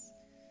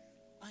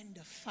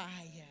 under fire,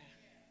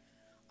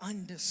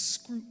 under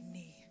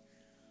scrutiny,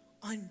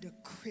 under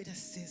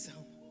criticism,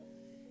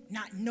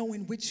 not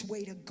knowing which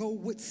way to go,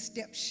 what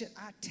steps should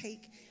I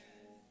take.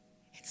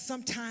 And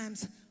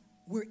sometimes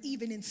we're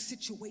even in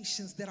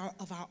situations that are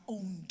of our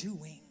own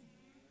doing.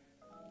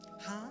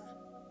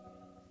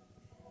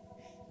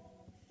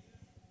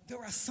 There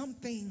are some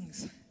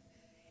things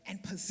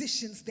and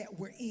positions that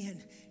we're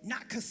in,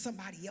 not because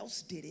somebody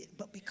else did it,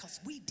 but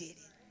because we did it.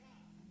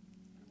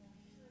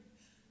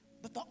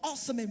 But the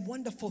awesome and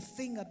wonderful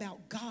thing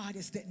about God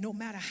is that no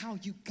matter how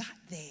you got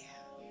there,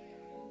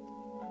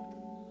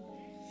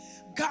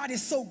 God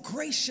is so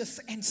gracious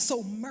and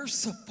so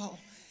merciful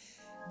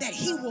that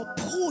he will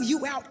pull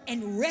you out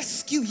and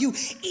rescue you,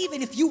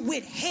 even if you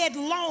went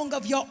headlong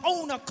of your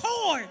own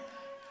accord.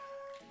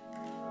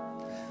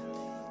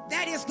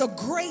 That is the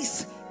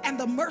grace and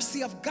the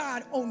mercy of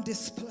God on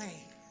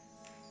display.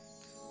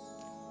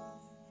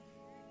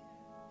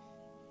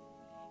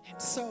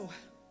 And so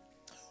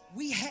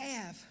we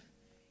have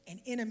an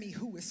enemy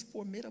who is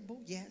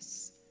formidable,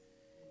 yes.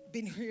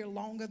 Been here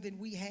longer than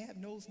we have,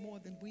 knows more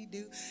than we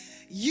do.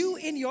 You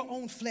in your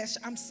own flesh,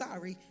 I'm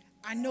sorry,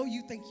 I know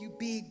you think you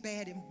big,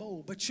 bad, and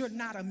bold, but you're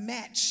not a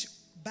match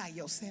by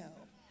yourself.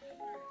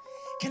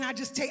 Can I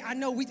just tell you, I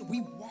know we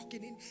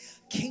walking in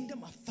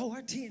kingdom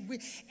authority,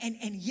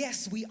 and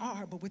yes, we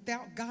are, but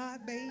without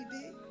God,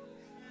 baby.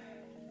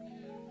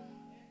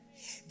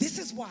 This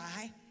is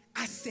why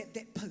I said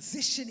that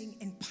positioning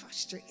and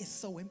posture is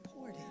so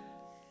important.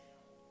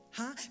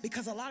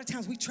 Because a lot of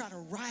times we try to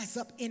rise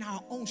up in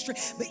our own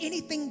strength, but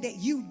anything that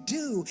you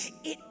do,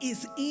 it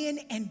is in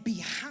and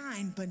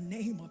behind the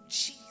name of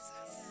Jesus.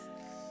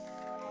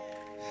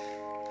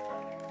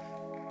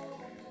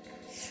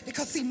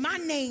 Because see, my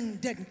name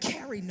doesn't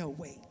carry no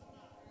weight.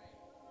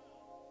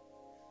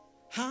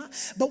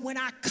 But when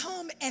I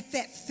come at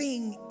that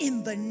thing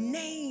in the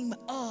name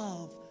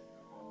of,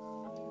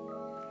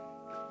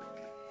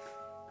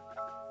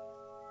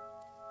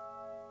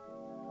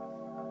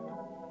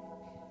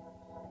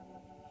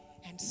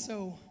 and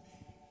so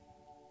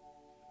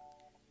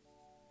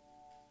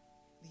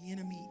the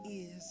enemy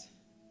is,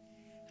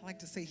 I like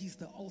to say he's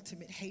the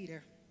ultimate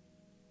hater,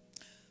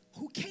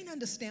 who can't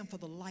understand for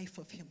the life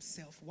of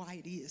himself why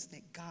it is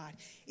that God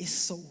is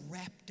so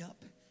wrapped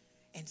up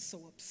and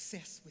so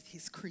obsessed with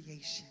his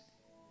creation.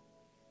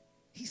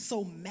 He's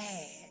so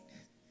mad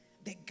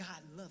that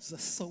God loves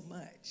us so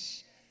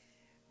much.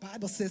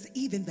 Bible says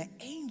even the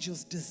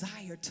angels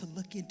desire to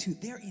look into,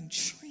 they're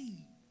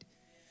intrigued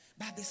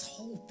by this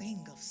whole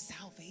thing of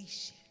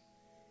salvation.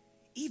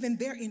 Even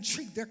they're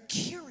intrigued, they're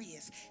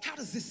curious. How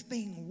does this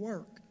thing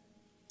work?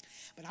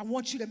 But I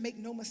want you to make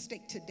no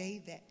mistake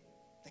today that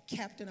the The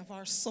captain of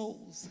our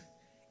souls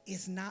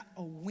is not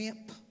a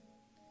wimp,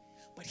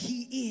 but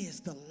he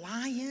is the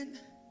Lion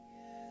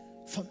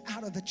from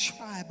out of the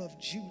tribe of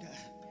Judah.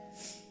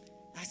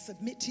 I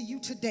submit to you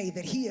today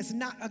that he is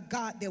not a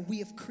God that we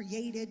have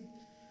created,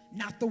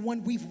 not the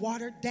one we've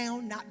watered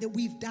down, not that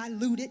we've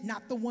diluted,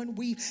 not the one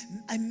we've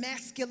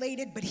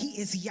emasculated, but he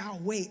is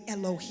Yahweh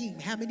Elohim.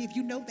 How many of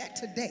you know that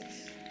today?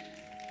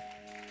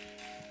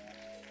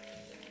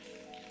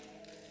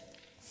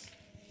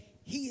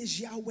 He is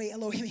Yahweh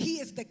Elohim. He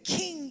is the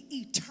King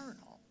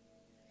eternal,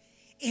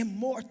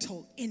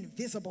 immortal,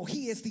 invisible.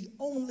 He is the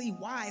only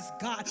wise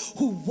God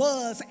who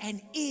was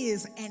and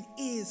is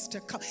to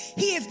come.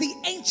 He is the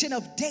Ancient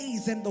of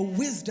Days and the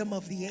wisdom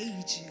of the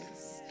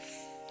ages.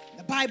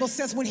 The Bible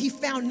says when he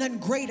found none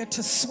greater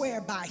to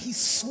swear by, he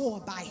swore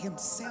by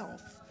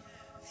himself.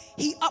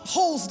 He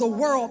upholds the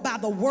world by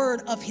the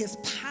word of his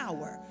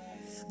power.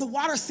 The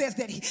word says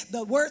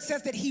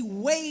that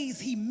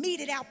he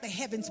meted out the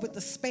heavens with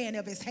the span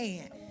of his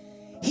hand.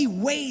 He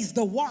weighs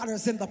the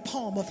waters in the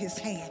palm of his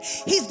hand.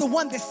 He's the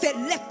one that said,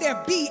 let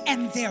there be,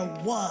 and there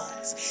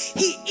was.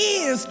 He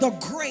is the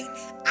great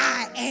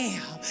I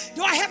am.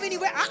 Do I have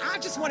anywhere? I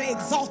just want to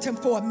exalt him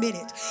for a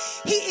minute.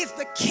 He is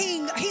the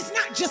king. He's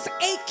not just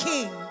a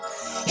king.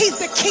 He's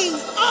the king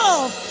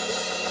of.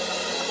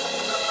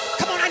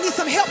 Come on, I need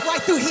some help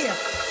right through here.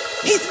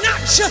 He's not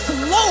just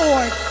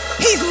Lord.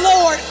 He's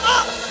Lord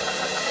up.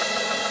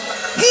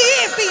 He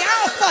is the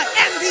Alpha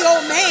and the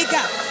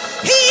Omega.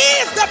 He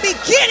is the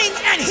beginning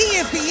and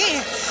he is the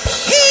end.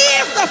 He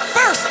is the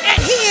first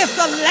and he is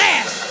the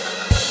last.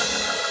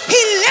 He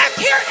left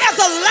here as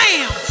a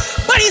lamb,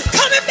 but he's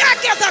coming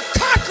back as a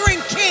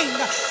conquering king.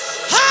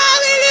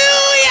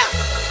 Hallelujah.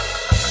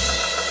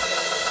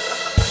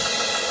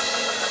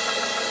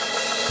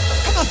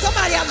 Come on,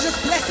 somebody ought to just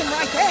bless him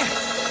right there.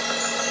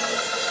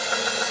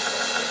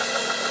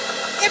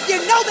 If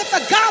you know that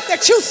the God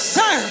that you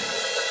serve,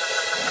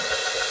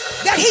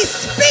 that he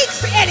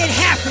speaks and it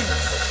happens.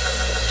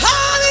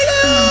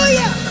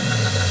 Hallelujah.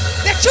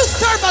 That you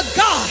serve a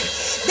God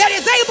that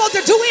is able to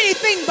do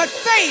anything but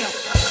fail.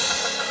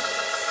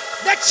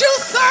 That you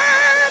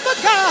serve a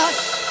God.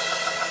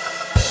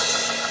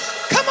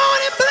 Come on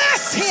and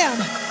bless him.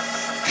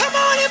 Come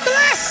on and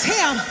bless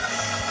him.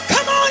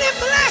 Come on and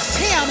bless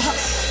him.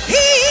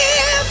 He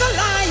is a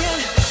lion.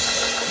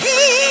 He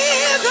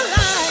is a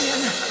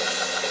lion.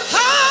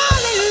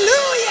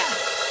 Hallelujah.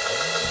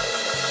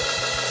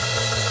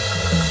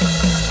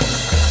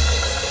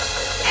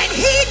 And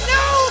he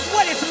knows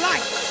what it's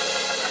like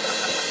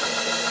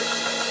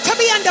to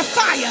be under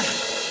fire.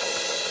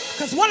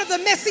 Because one of the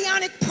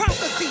messianic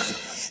prophecies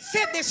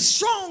said that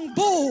strong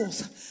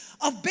bulls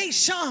of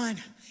Bashan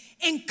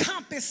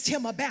encompassed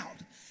him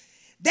about.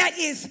 That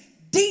is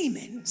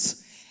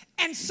demons.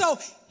 And so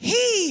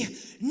he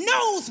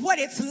knows what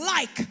it's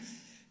like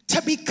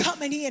to be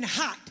coming in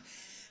hot,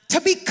 to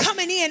be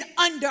coming in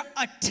under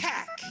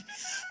attack.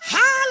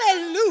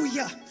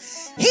 Hallelujah.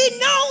 He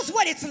knows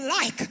what it's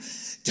like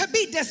to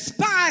be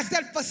despised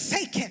and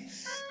forsaken,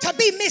 to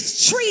be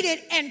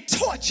mistreated and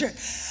tortured.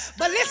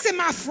 But listen,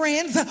 my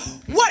friends,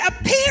 what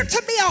appeared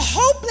to be a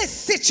hopeless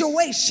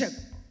situation,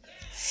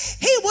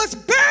 he was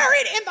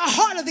buried in the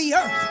heart of the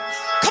earth.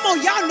 Come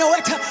on, y'all know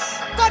it.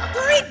 For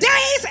 3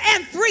 days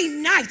and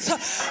 3 nights.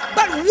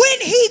 But when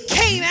he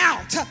came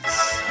out,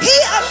 he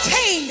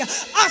obtained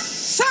a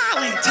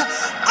solid,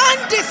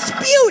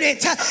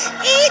 undisputed,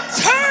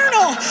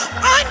 eternal,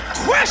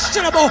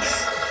 unquestionable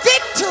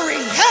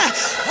victory.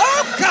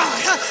 Oh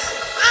God,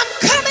 I'm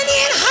coming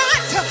in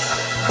hot,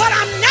 but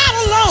I'm not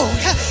alone.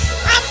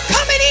 I'm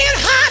coming in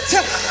hot,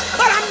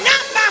 but I'm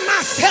not by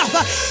myself.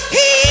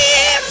 He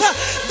is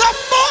the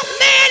fourth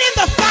man in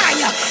the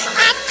fire.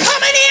 I'm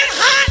coming in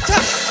hot,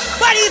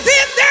 but he's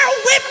in there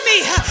with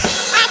me.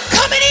 I'm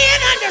coming in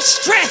under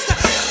stress,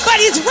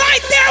 but he's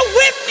right there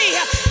with me.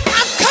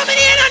 I'm coming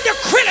in under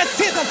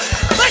criticism,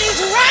 but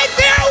he's right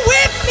there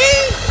with me.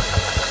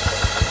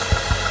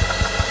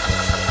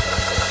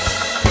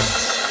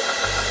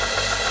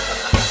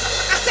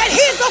 I said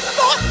he's the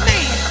fourth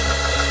man.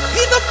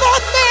 He's the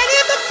fourth man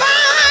in the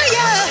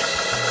fire.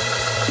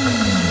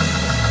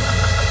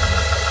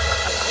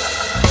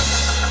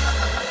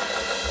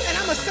 And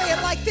I'm going to say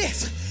it like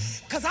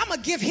this, because I'm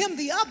going to give him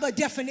the other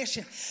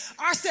definition.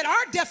 I said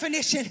our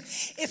definition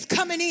is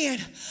coming in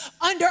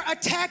under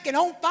attack and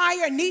on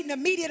fire and needing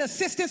immediate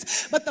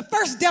assistance. But the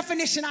first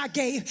definition I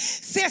gave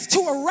says to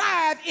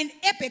arrive in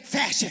epic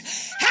fashion.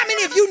 How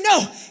many of you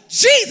know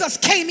Jesus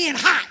came in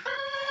hot?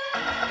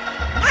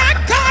 My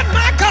God,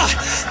 my God.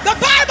 The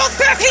Bible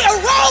says he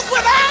arose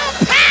with all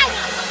power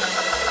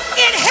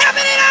in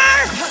heaven and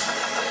earth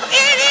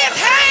in his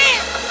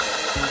hand.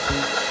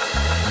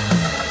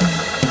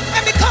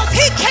 And because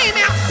he came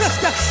out,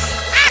 sister,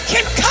 I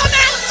can come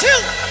out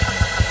too.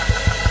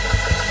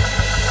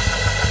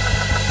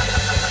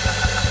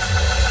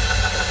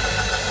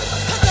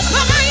 Because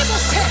the Bible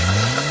says,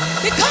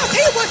 because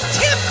he was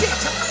tempted,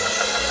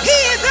 he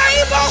is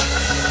able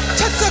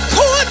to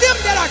succor them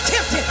that are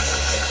tempted.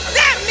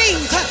 That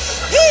means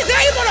he's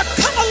able to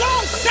come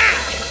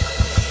alongside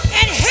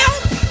and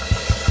help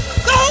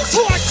those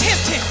who are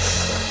tempted.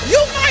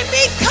 You might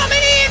be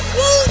coming in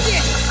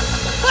wounded,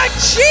 but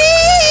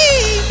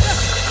Jesus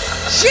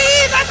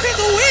is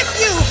with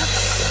you.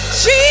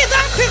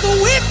 Jesus is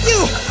with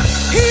you.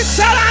 He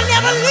said, I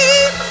never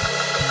leave.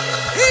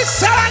 He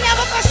said, I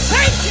never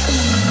forsake you.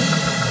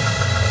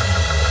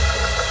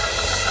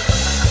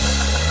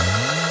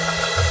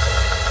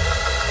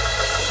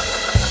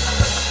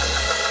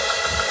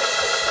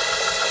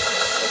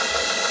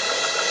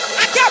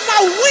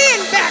 My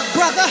wind back,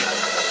 brother.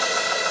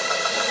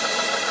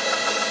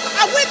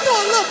 I went through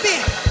a little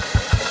bit.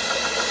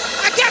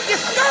 I got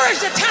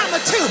discouraged a time or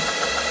two.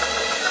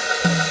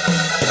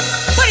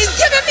 But he's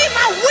giving me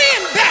my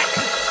wind back.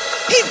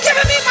 He's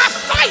giving me my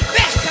fight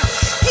back.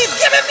 He's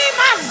giving me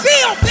my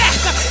zeal back.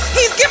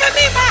 He's giving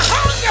me my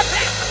hunger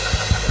back.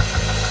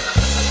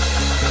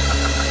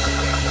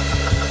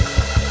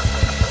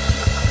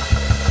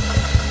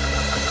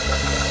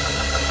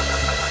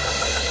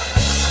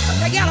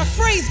 They got a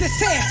phrase that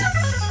says,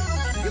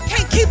 you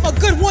can't keep a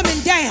good woman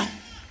down.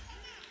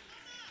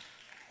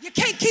 You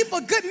can't keep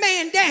a good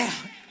man down.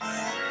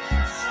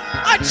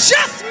 A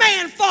just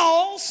man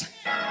falls.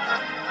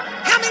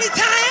 How many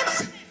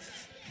times?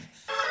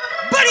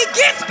 But he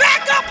gets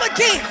back up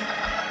again.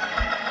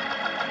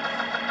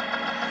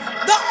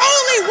 The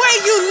only way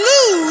you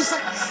lose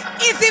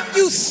is if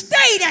you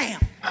stay down.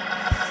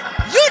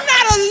 You're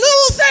not a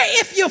loser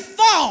if you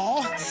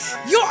fall.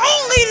 You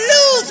only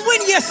lose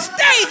when you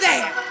stay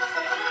there.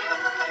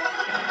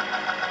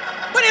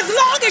 But as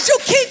long as you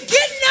keep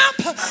getting up,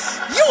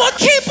 you will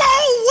keep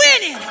on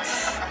winning.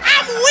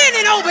 I'm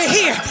winning over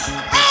here.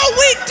 All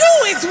we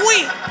do is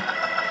win.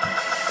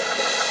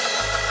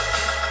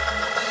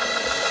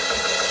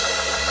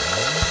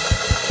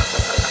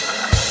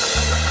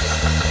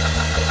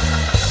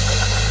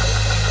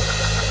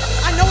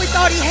 I know he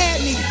thought he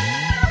had me.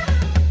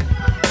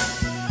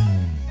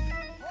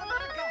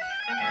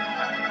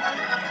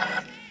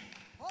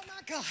 Oh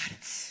my God.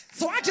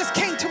 So I just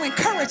came to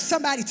encourage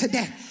somebody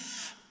today.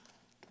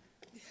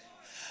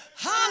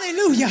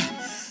 Hallelujah.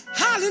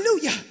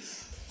 Hallelujah.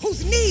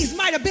 Whose knees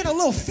might have been a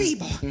little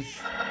feeble.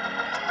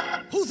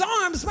 Whose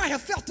arms might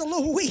have felt a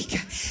little weak.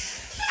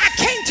 I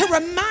came to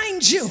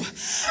remind you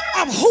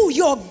of who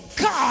your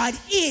God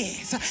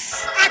is.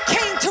 I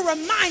came to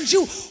remind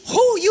you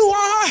who you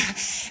are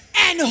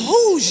and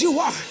whose you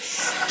are.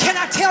 Can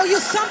I tell you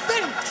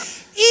something?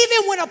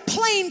 Even when a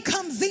plane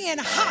comes in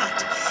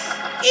hot,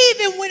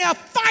 even when a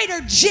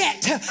fighter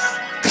jet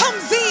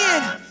comes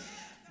in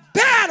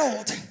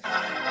battled,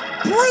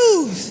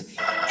 bruised,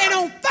 and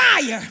on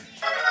fire,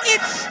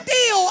 it's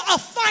still a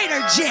fighter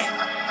jet.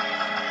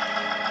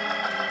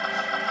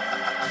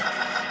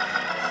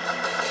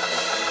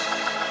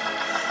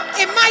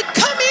 It might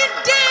come in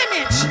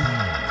damaged,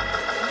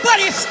 but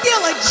it's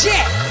still a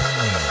jet.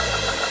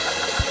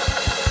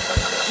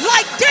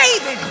 Like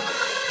David,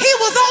 he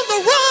was on the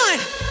run,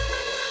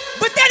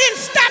 but that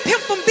didn't stop him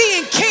from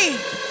being king.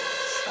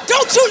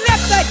 Don't you let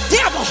the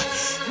devil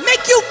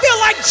make you feel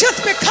like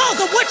just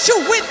because of what you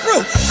went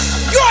through,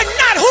 you're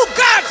not who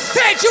God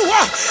said you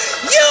are.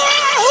 You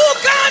are who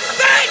God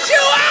said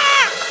you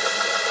are.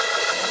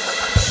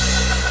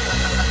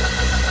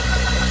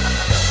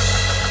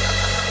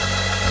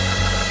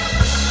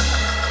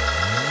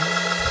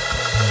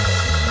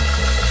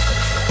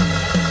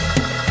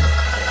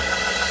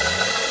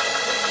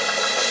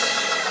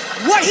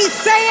 What he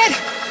said,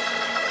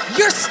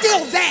 you're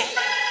still that.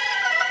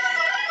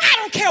 I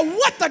don't care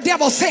what the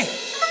devil said.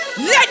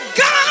 Let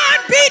God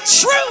be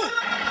true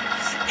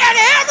and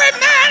every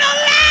man a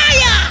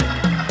liar.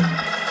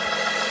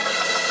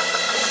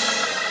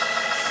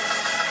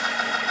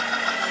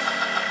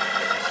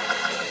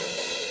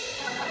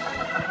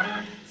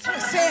 So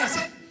it says,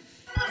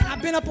 and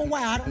I've been up a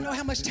while, I don't know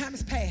how much time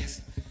has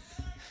passed.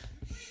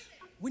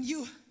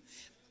 It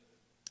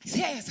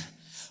says,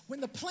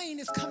 when the plane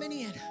is coming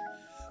in,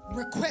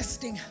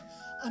 requesting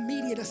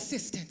immediate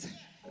assistance,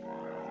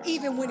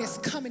 even when it's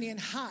coming in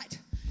hot,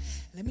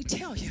 let me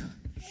tell you,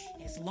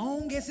 as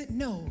long as it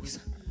knows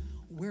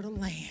where to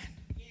land.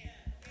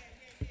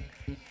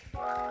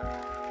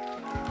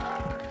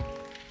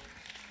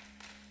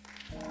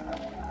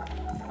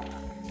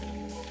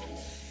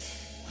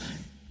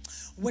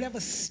 Whatever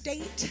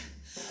state,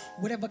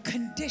 whatever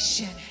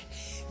condition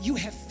you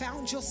have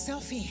found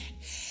yourself in,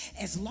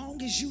 as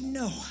long as you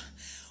know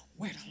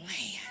where to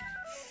land.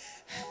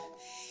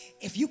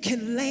 If you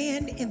can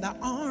land in the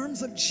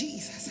arms of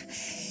Jesus,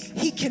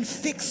 he can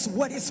fix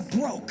what is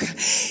broke.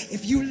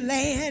 If you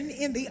land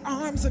in the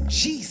arms of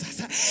Jesus,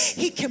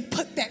 he can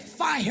put that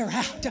fire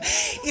out.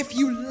 If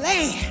you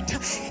land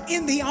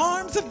in the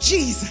arms of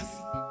Jesus.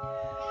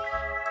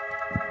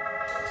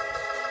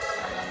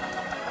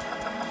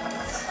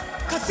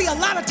 Because see, a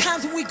lot of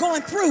times when we're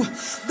going through,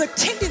 the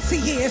tendency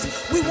is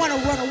we want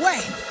to run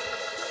away.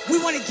 We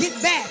want to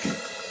get back,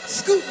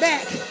 scoot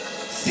back,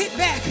 sit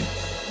back,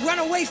 run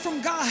away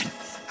from God.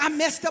 I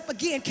messed up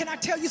again. Can I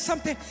tell you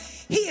something?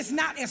 He is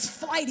not as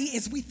flighty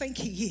as we think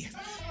he is.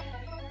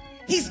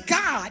 He's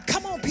God.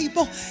 Come on,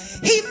 people.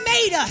 He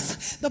made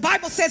us. The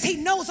Bible says he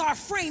knows our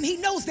frame. He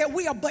knows that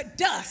we are but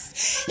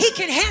dust. He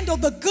can handle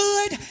the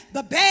good,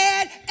 the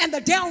bad, and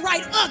the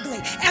downright ugly,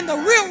 and the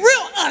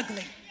real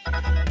ugly.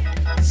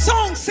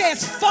 Song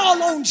says,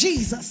 fall on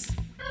Jesus.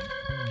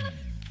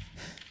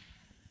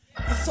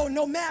 And so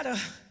no matter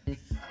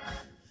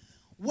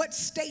what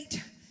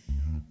state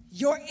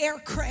your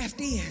aircraft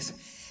is,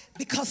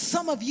 because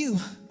some of you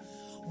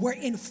were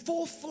in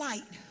full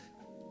flight,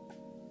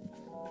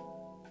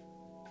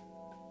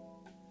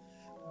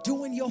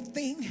 doing your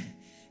thing,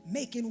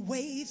 making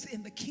waves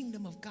in the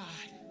kingdom of God,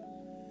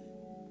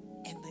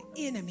 and the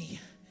enemy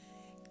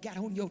got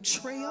on your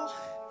trail,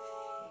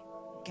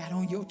 got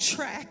on your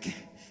track,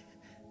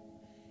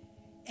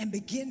 and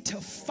began to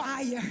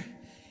fire,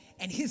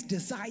 and his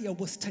desire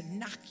was to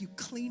knock you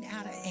clean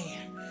out of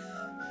air.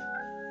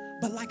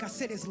 But like I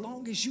said, as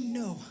long as you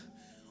know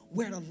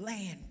where to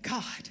land,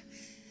 God,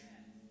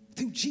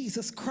 through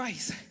Jesus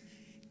Christ,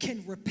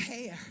 can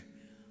repair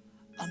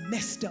a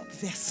messed up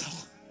vessel.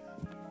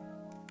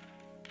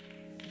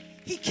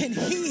 He can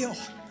heal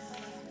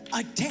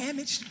a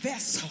damaged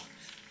vessel.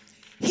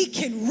 He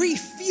can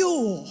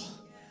refuel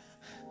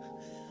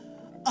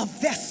a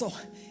vessel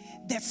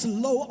that's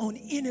low on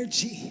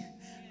energy.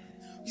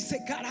 You say,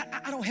 God,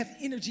 I don't have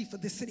energy for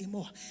this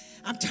anymore.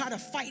 I'm tired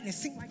of fighting. It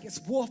seems like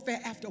it's warfare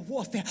after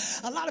warfare.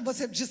 A lot of us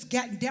have just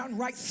gotten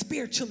downright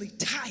spiritually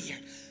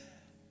tired.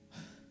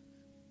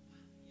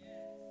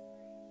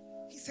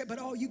 He said, but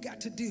all you got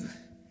to do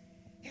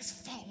is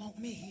fall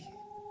on me.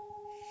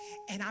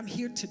 And I'm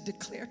here to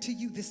declare to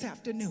you this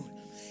afternoon,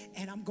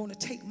 and I'm going to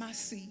take my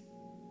seat,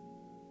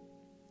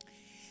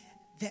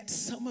 that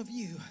some of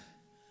you,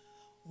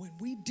 when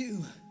we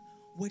do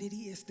what it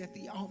is that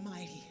the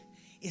Almighty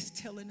is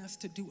telling us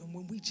to do, and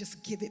when we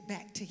just give it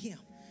back to him,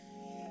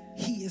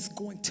 he is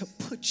going to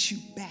put you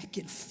back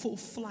in full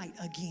flight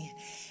again.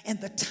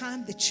 And the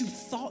time that you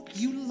thought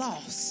you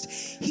lost,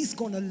 he's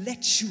going to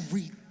let you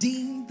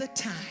redeem the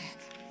time.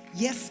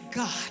 Yes,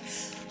 God.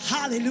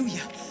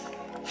 Hallelujah.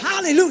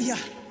 Hallelujah.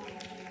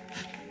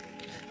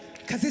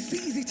 Because it's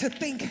easy to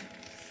think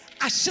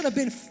I should have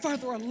been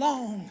further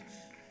along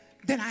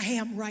than I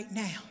am right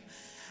now.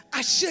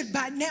 I should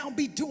by now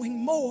be doing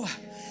more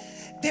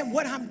than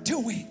what I'm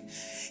doing.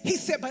 He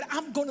said, but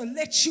I'm going to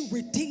let you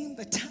redeem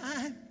the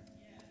time.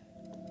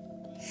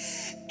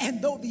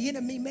 And though the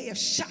enemy may have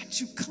shot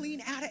you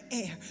clean out of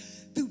air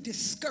through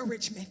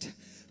discouragement,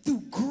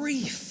 through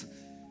grief.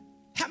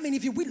 How many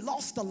of you, we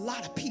lost a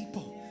lot of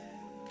people.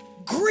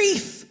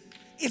 Grief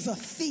is a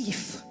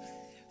thief.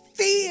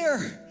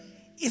 Fear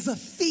is a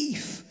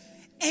thief.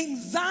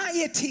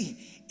 Anxiety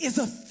is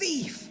a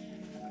thief.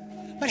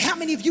 But how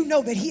many of you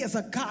know that he is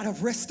a God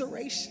of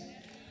restoration?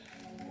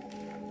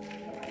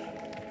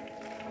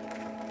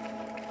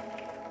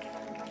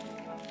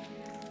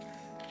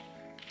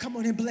 Come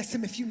on and bless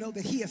him if you know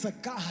that he is a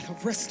God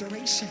of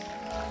restoration.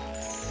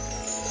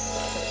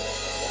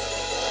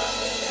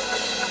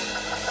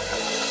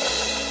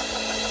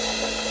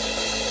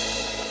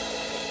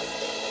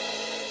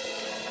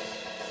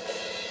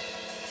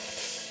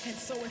 And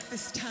so at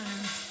this time,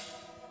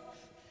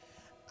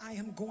 I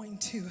am going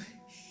to,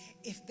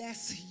 if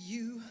that's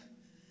you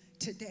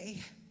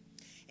today,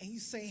 and you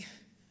say,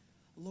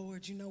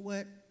 Lord, you know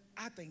what?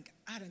 I think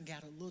I done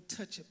got a little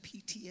touch of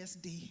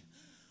PTSD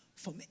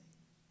from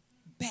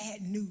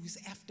bad news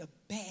after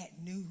bad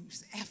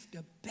news after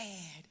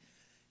bad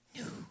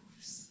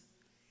news.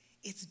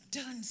 It's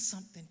done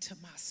something to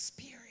my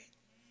spirit.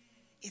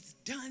 It's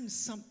done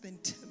something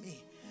to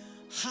me.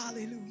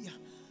 Hallelujah.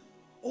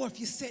 Or if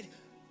you said,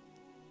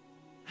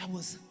 I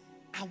was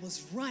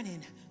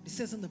running. It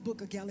says in the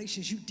book of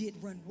Galatians, you did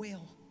run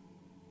well.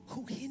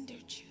 Who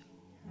hindered you?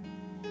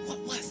 What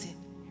was it?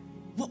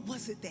 What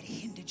was it that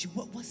hindered you?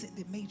 What was it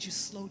that made you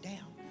slow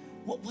down?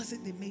 What was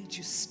it that made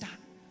you stop?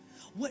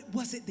 What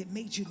was it that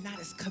made you not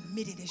as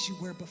committed as you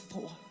were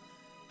before?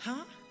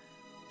 Huh?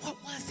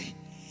 What was it?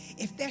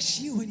 If that's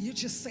you and you're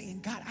just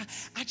saying, God,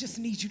 I just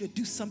need you to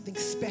do something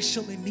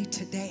special in me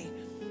today.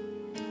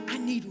 I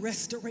need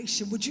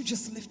restoration. Would you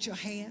just lift your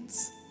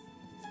hands?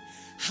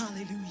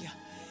 Hallelujah.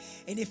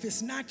 And if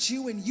it's not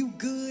you and you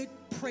good,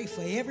 pray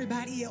for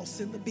everybody else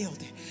in the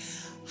building.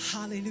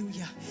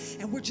 Hallelujah.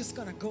 And we're just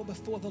going to go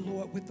before the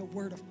Lord with the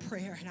word of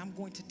prayer, and I'm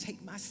going to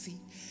take my seat.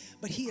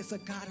 But he is a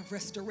God of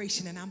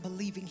restoration, and I'm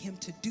believing him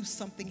to do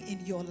something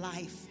in your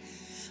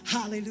life.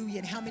 Hallelujah.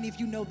 And how many of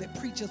you know that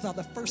preachers are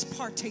the first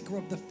partaker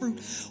of the fruit?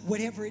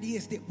 Whatever it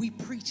is that we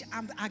preach,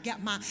 I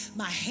got my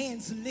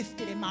hands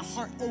lifted and my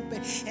heart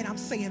open, and I'm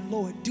saying,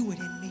 Lord, do it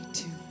in me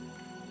too.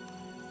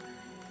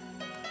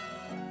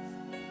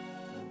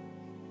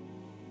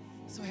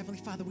 So Heavenly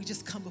Father, we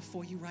just come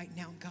before you right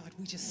now, God.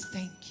 We just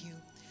thank you.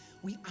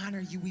 We honor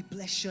you. We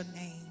bless your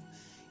name.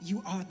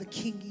 You are the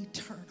King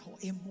eternal,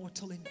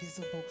 immortal,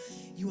 invisible.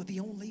 You are the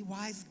only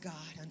wise God.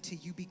 Unto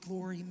you be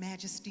glory,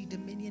 majesty,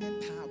 dominion,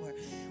 and power.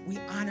 We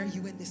honor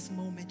you in this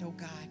moment, oh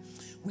God.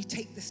 We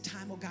take this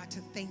time, oh God,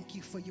 to thank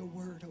you for your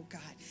word, oh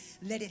God.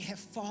 Let it have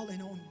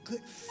fallen on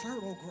good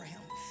fertile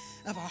ground.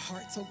 of our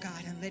hearts, oh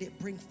God, and let it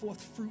bring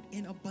forth fruit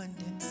in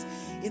abundance.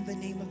 In the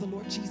name of the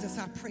Lord Jesus,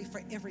 I pray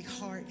for every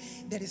heart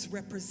that is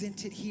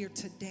represented here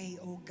today,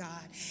 oh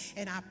God.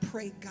 And I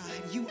pray, God,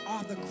 you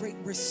are the great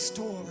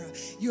restorer.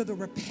 You're the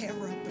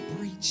repairer of the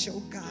breach,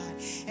 oh God.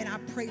 And I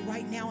pray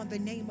right now in the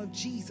name of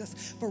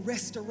Jesus for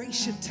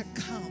restoration to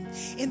come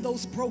in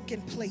those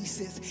broken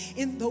places,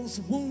 in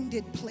those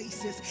wounded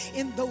places,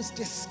 in those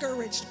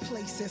discouraged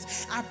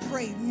places. I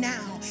pray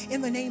now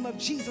in the name of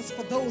Jesus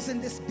for those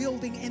in this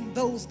building and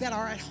those that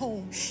are at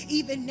home,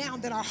 even now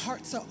that our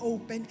hearts are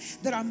open,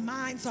 that our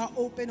minds are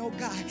open, oh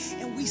God,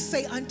 and we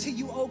say unto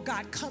you, oh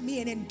God, come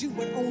in and do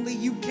what only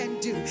you can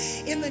do.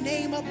 In the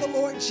name of the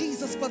Lord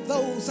Jesus, for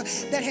those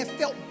that have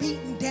felt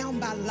beaten down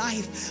by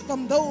life,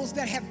 from those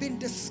that have been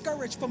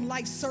discouraged from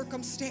life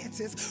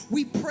circumstances,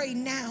 we pray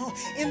now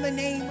in the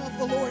name of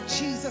the Lord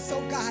Jesus,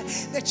 oh God,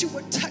 that you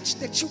would touch,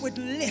 that you would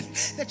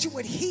lift, that you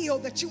would heal,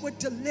 that you would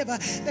deliver,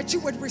 that you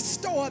would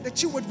restore,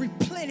 that you would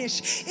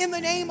replenish. In the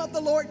name of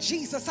the Lord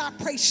Jesus, I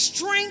pray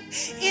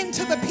strength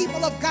into the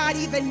people of God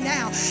even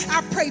now.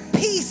 I pray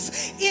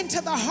peace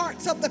into the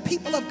hearts of the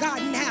people of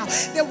God now,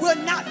 that we'll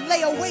not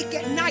lay awake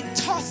at night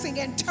tossing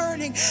and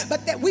turning,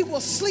 but that we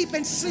will sleep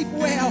and sleep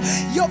well.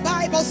 Your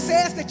Bible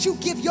says that you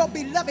give your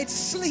beloved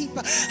sleep.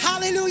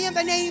 Hallelujah. In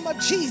the name of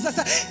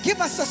Jesus, give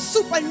us a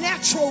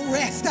supernatural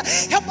rest.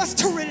 Help us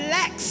to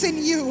relax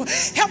in you.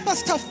 Help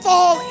us to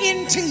fall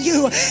into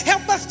you.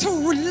 Help us to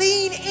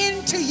lean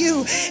into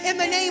you. In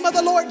the name of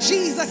the Lord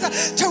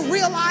Jesus, to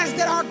realize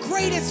that our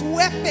greatest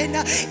weapon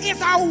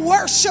is our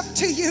worship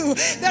to you,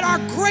 that our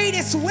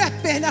greatest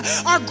weapon,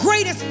 our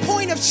greatest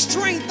point of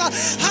strength,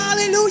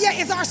 hallelujah,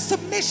 is our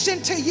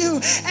submission to you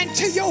and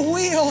to your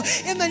will.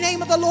 In the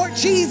name of the Lord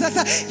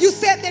Jesus, you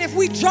said that if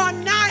we draw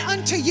nigh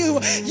unto you,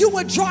 you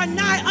would draw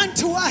nigh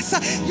unto us.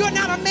 You're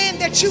not a man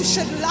that you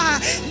should lie,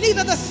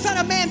 neither the son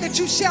of man that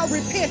you shall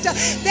repent.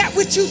 That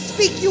which you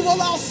speak, you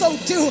will also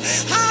do.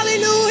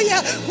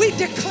 Hallelujah. We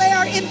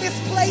declare in this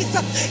place,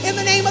 in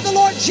the name of the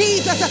Lord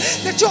Jesus,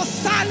 that you'll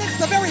silence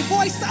the very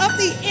voice of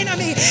the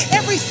enemy.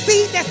 Every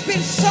seed that's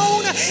been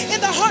sown in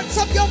the hearts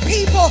of your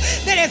people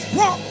that has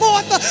brought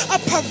forth a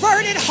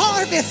perverted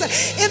harvest,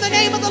 in the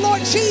name of the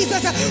Lord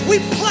Jesus, we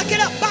pluck it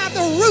up by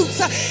the roots.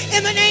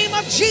 In the name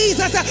of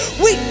Jesus,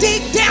 we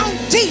dig down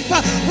deep.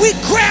 We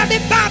grab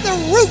it by the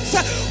roots.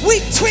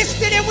 We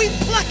twist it and we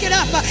pluck it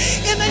up.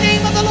 In the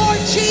name of the Lord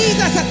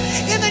Jesus.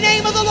 In the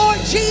name of the Lord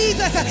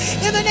Jesus.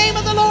 In the name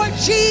of the Lord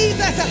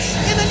Jesus.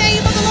 In the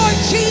name of the Lord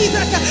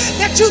Jesus.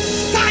 That you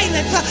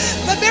silence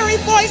the very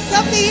voice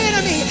of the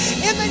enemy.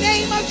 In the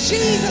name of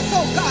Jesus,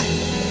 oh God.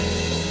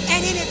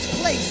 And in its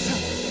place.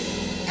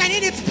 And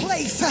in its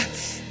place.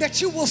 That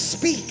you will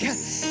speak,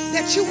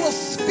 that you will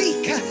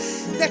speak,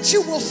 that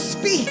you will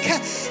speak,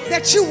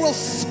 that you will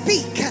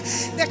speak,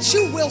 that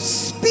you will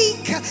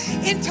speak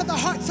into the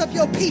hearts of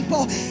your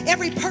people.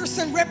 Every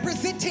person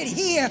represented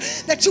here,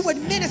 that you would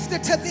minister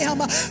to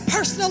them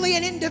personally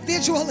and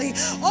individually.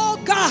 Oh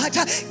God,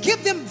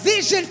 give them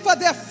vision for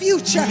their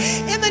future.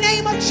 In the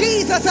name of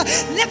Jesus,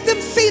 let them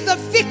see the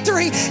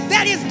victory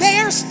that is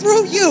theirs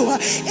through you.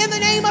 In the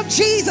name of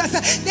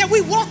Jesus, that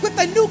we walk with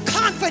a new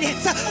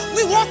confidence,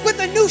 we walk with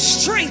a new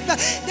strength,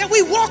 that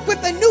we walk with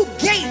a new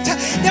gait,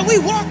 that we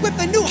walk with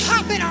a new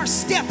hop in our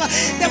step,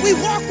 that we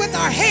walk with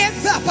our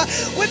heads up,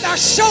 with our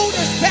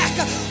shoulders back.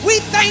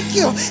 We thank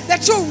you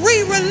that you're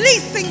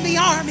re-releasing the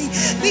army.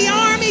 The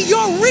army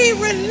you're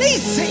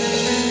re-releasing.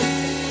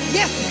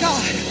 Yes,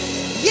 God.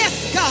 Yes,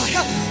 God.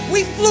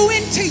 We flew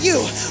into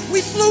you.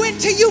 We flew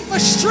into you for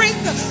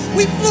strength.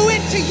 We flew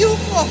into you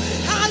for,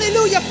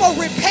 hallelujah, for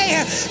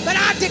repair. But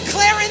I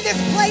declare in this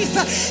place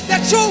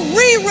that you're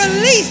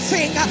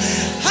re-releasing,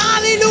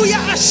 hallelujah,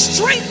 a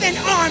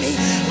strengthened army,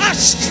 a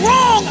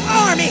strong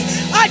army,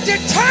 a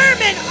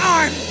determined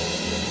army.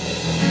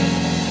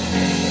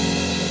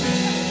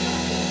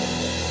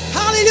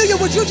 Hallelujah.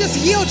 Would you just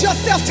yield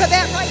yourself to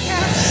that right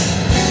now?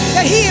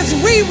 That he is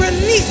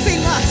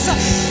re-releasing us,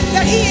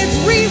 that he is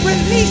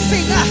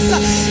re-releasing us,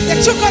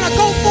 that you're going to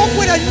go forth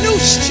with a new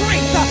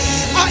strength,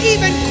 or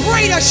even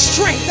greater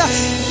strength.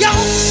 Y'all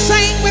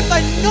sing with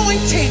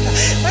anointing,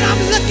 but I'm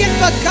looking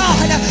for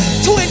God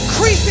to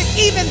increase it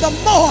even the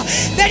more,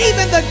 that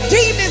even the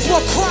demons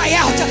will cry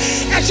out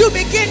as you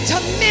begin to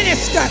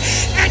minister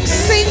and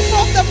sing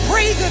forth the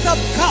praises of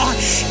God.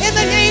 In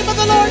the name of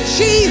the Lord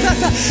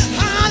Jesus,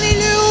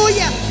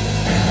 hallelujah.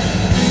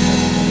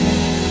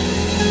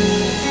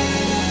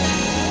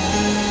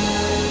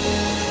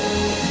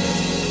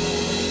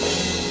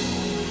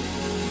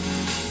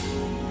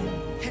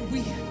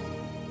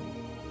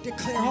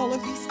 Declare all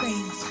of these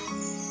things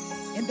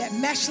in that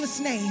matchless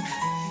name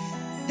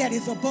that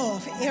is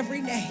above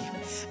every name.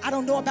 I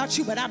don't know about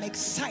you, but I'm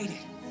excited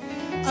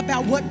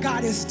about what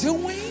God is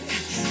doing,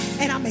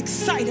 and I'm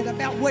excited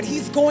about what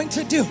he's going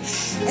to do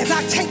as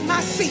I take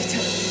my seat.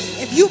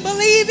 If you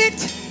believe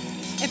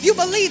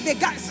it,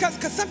 God,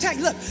 because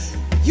sometimes, look,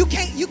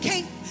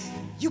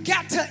 you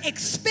got to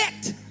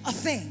expect a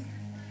thing.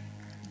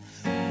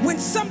 When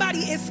somebody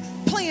is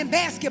playing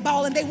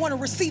basketball and they want to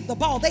receive the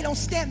ball, they don't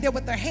stand there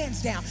with their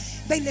hands down.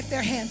 They lift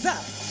their hands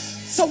up.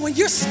 So when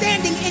you're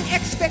standing in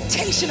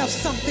expectation of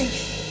something,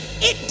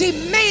 it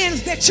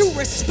demands that you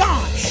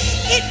respond.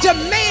 It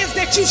demands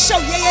that you show,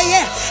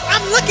 yeah.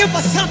 I'm looking for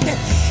something.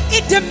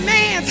 It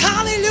demands,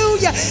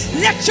 hallelujah,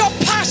 let your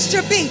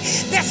posture be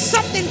that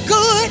something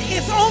good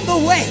is on the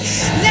way.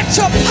 Let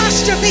your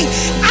posture be,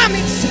 I'm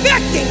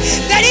expecting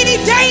that any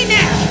day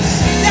now,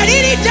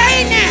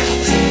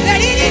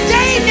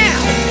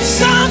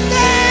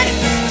 something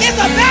is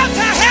about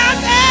to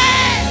happen.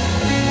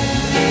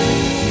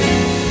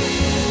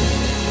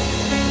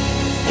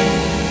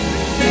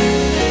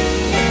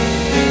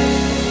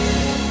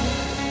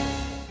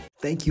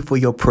 Thank you for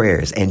your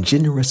prayers and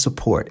generous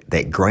support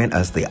that grant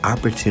us the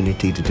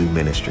opportunity to do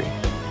ministry.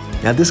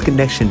 Now, this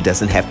connection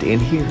doesn't have to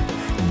end here.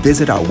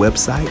 Visit our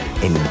website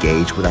and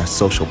engage with our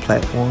social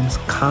platforms,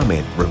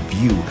 comment,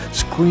 review,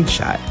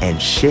 screenshot, and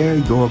share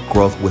your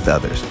growth with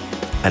others.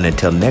 And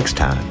until next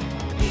time,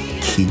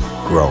 keep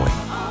growing.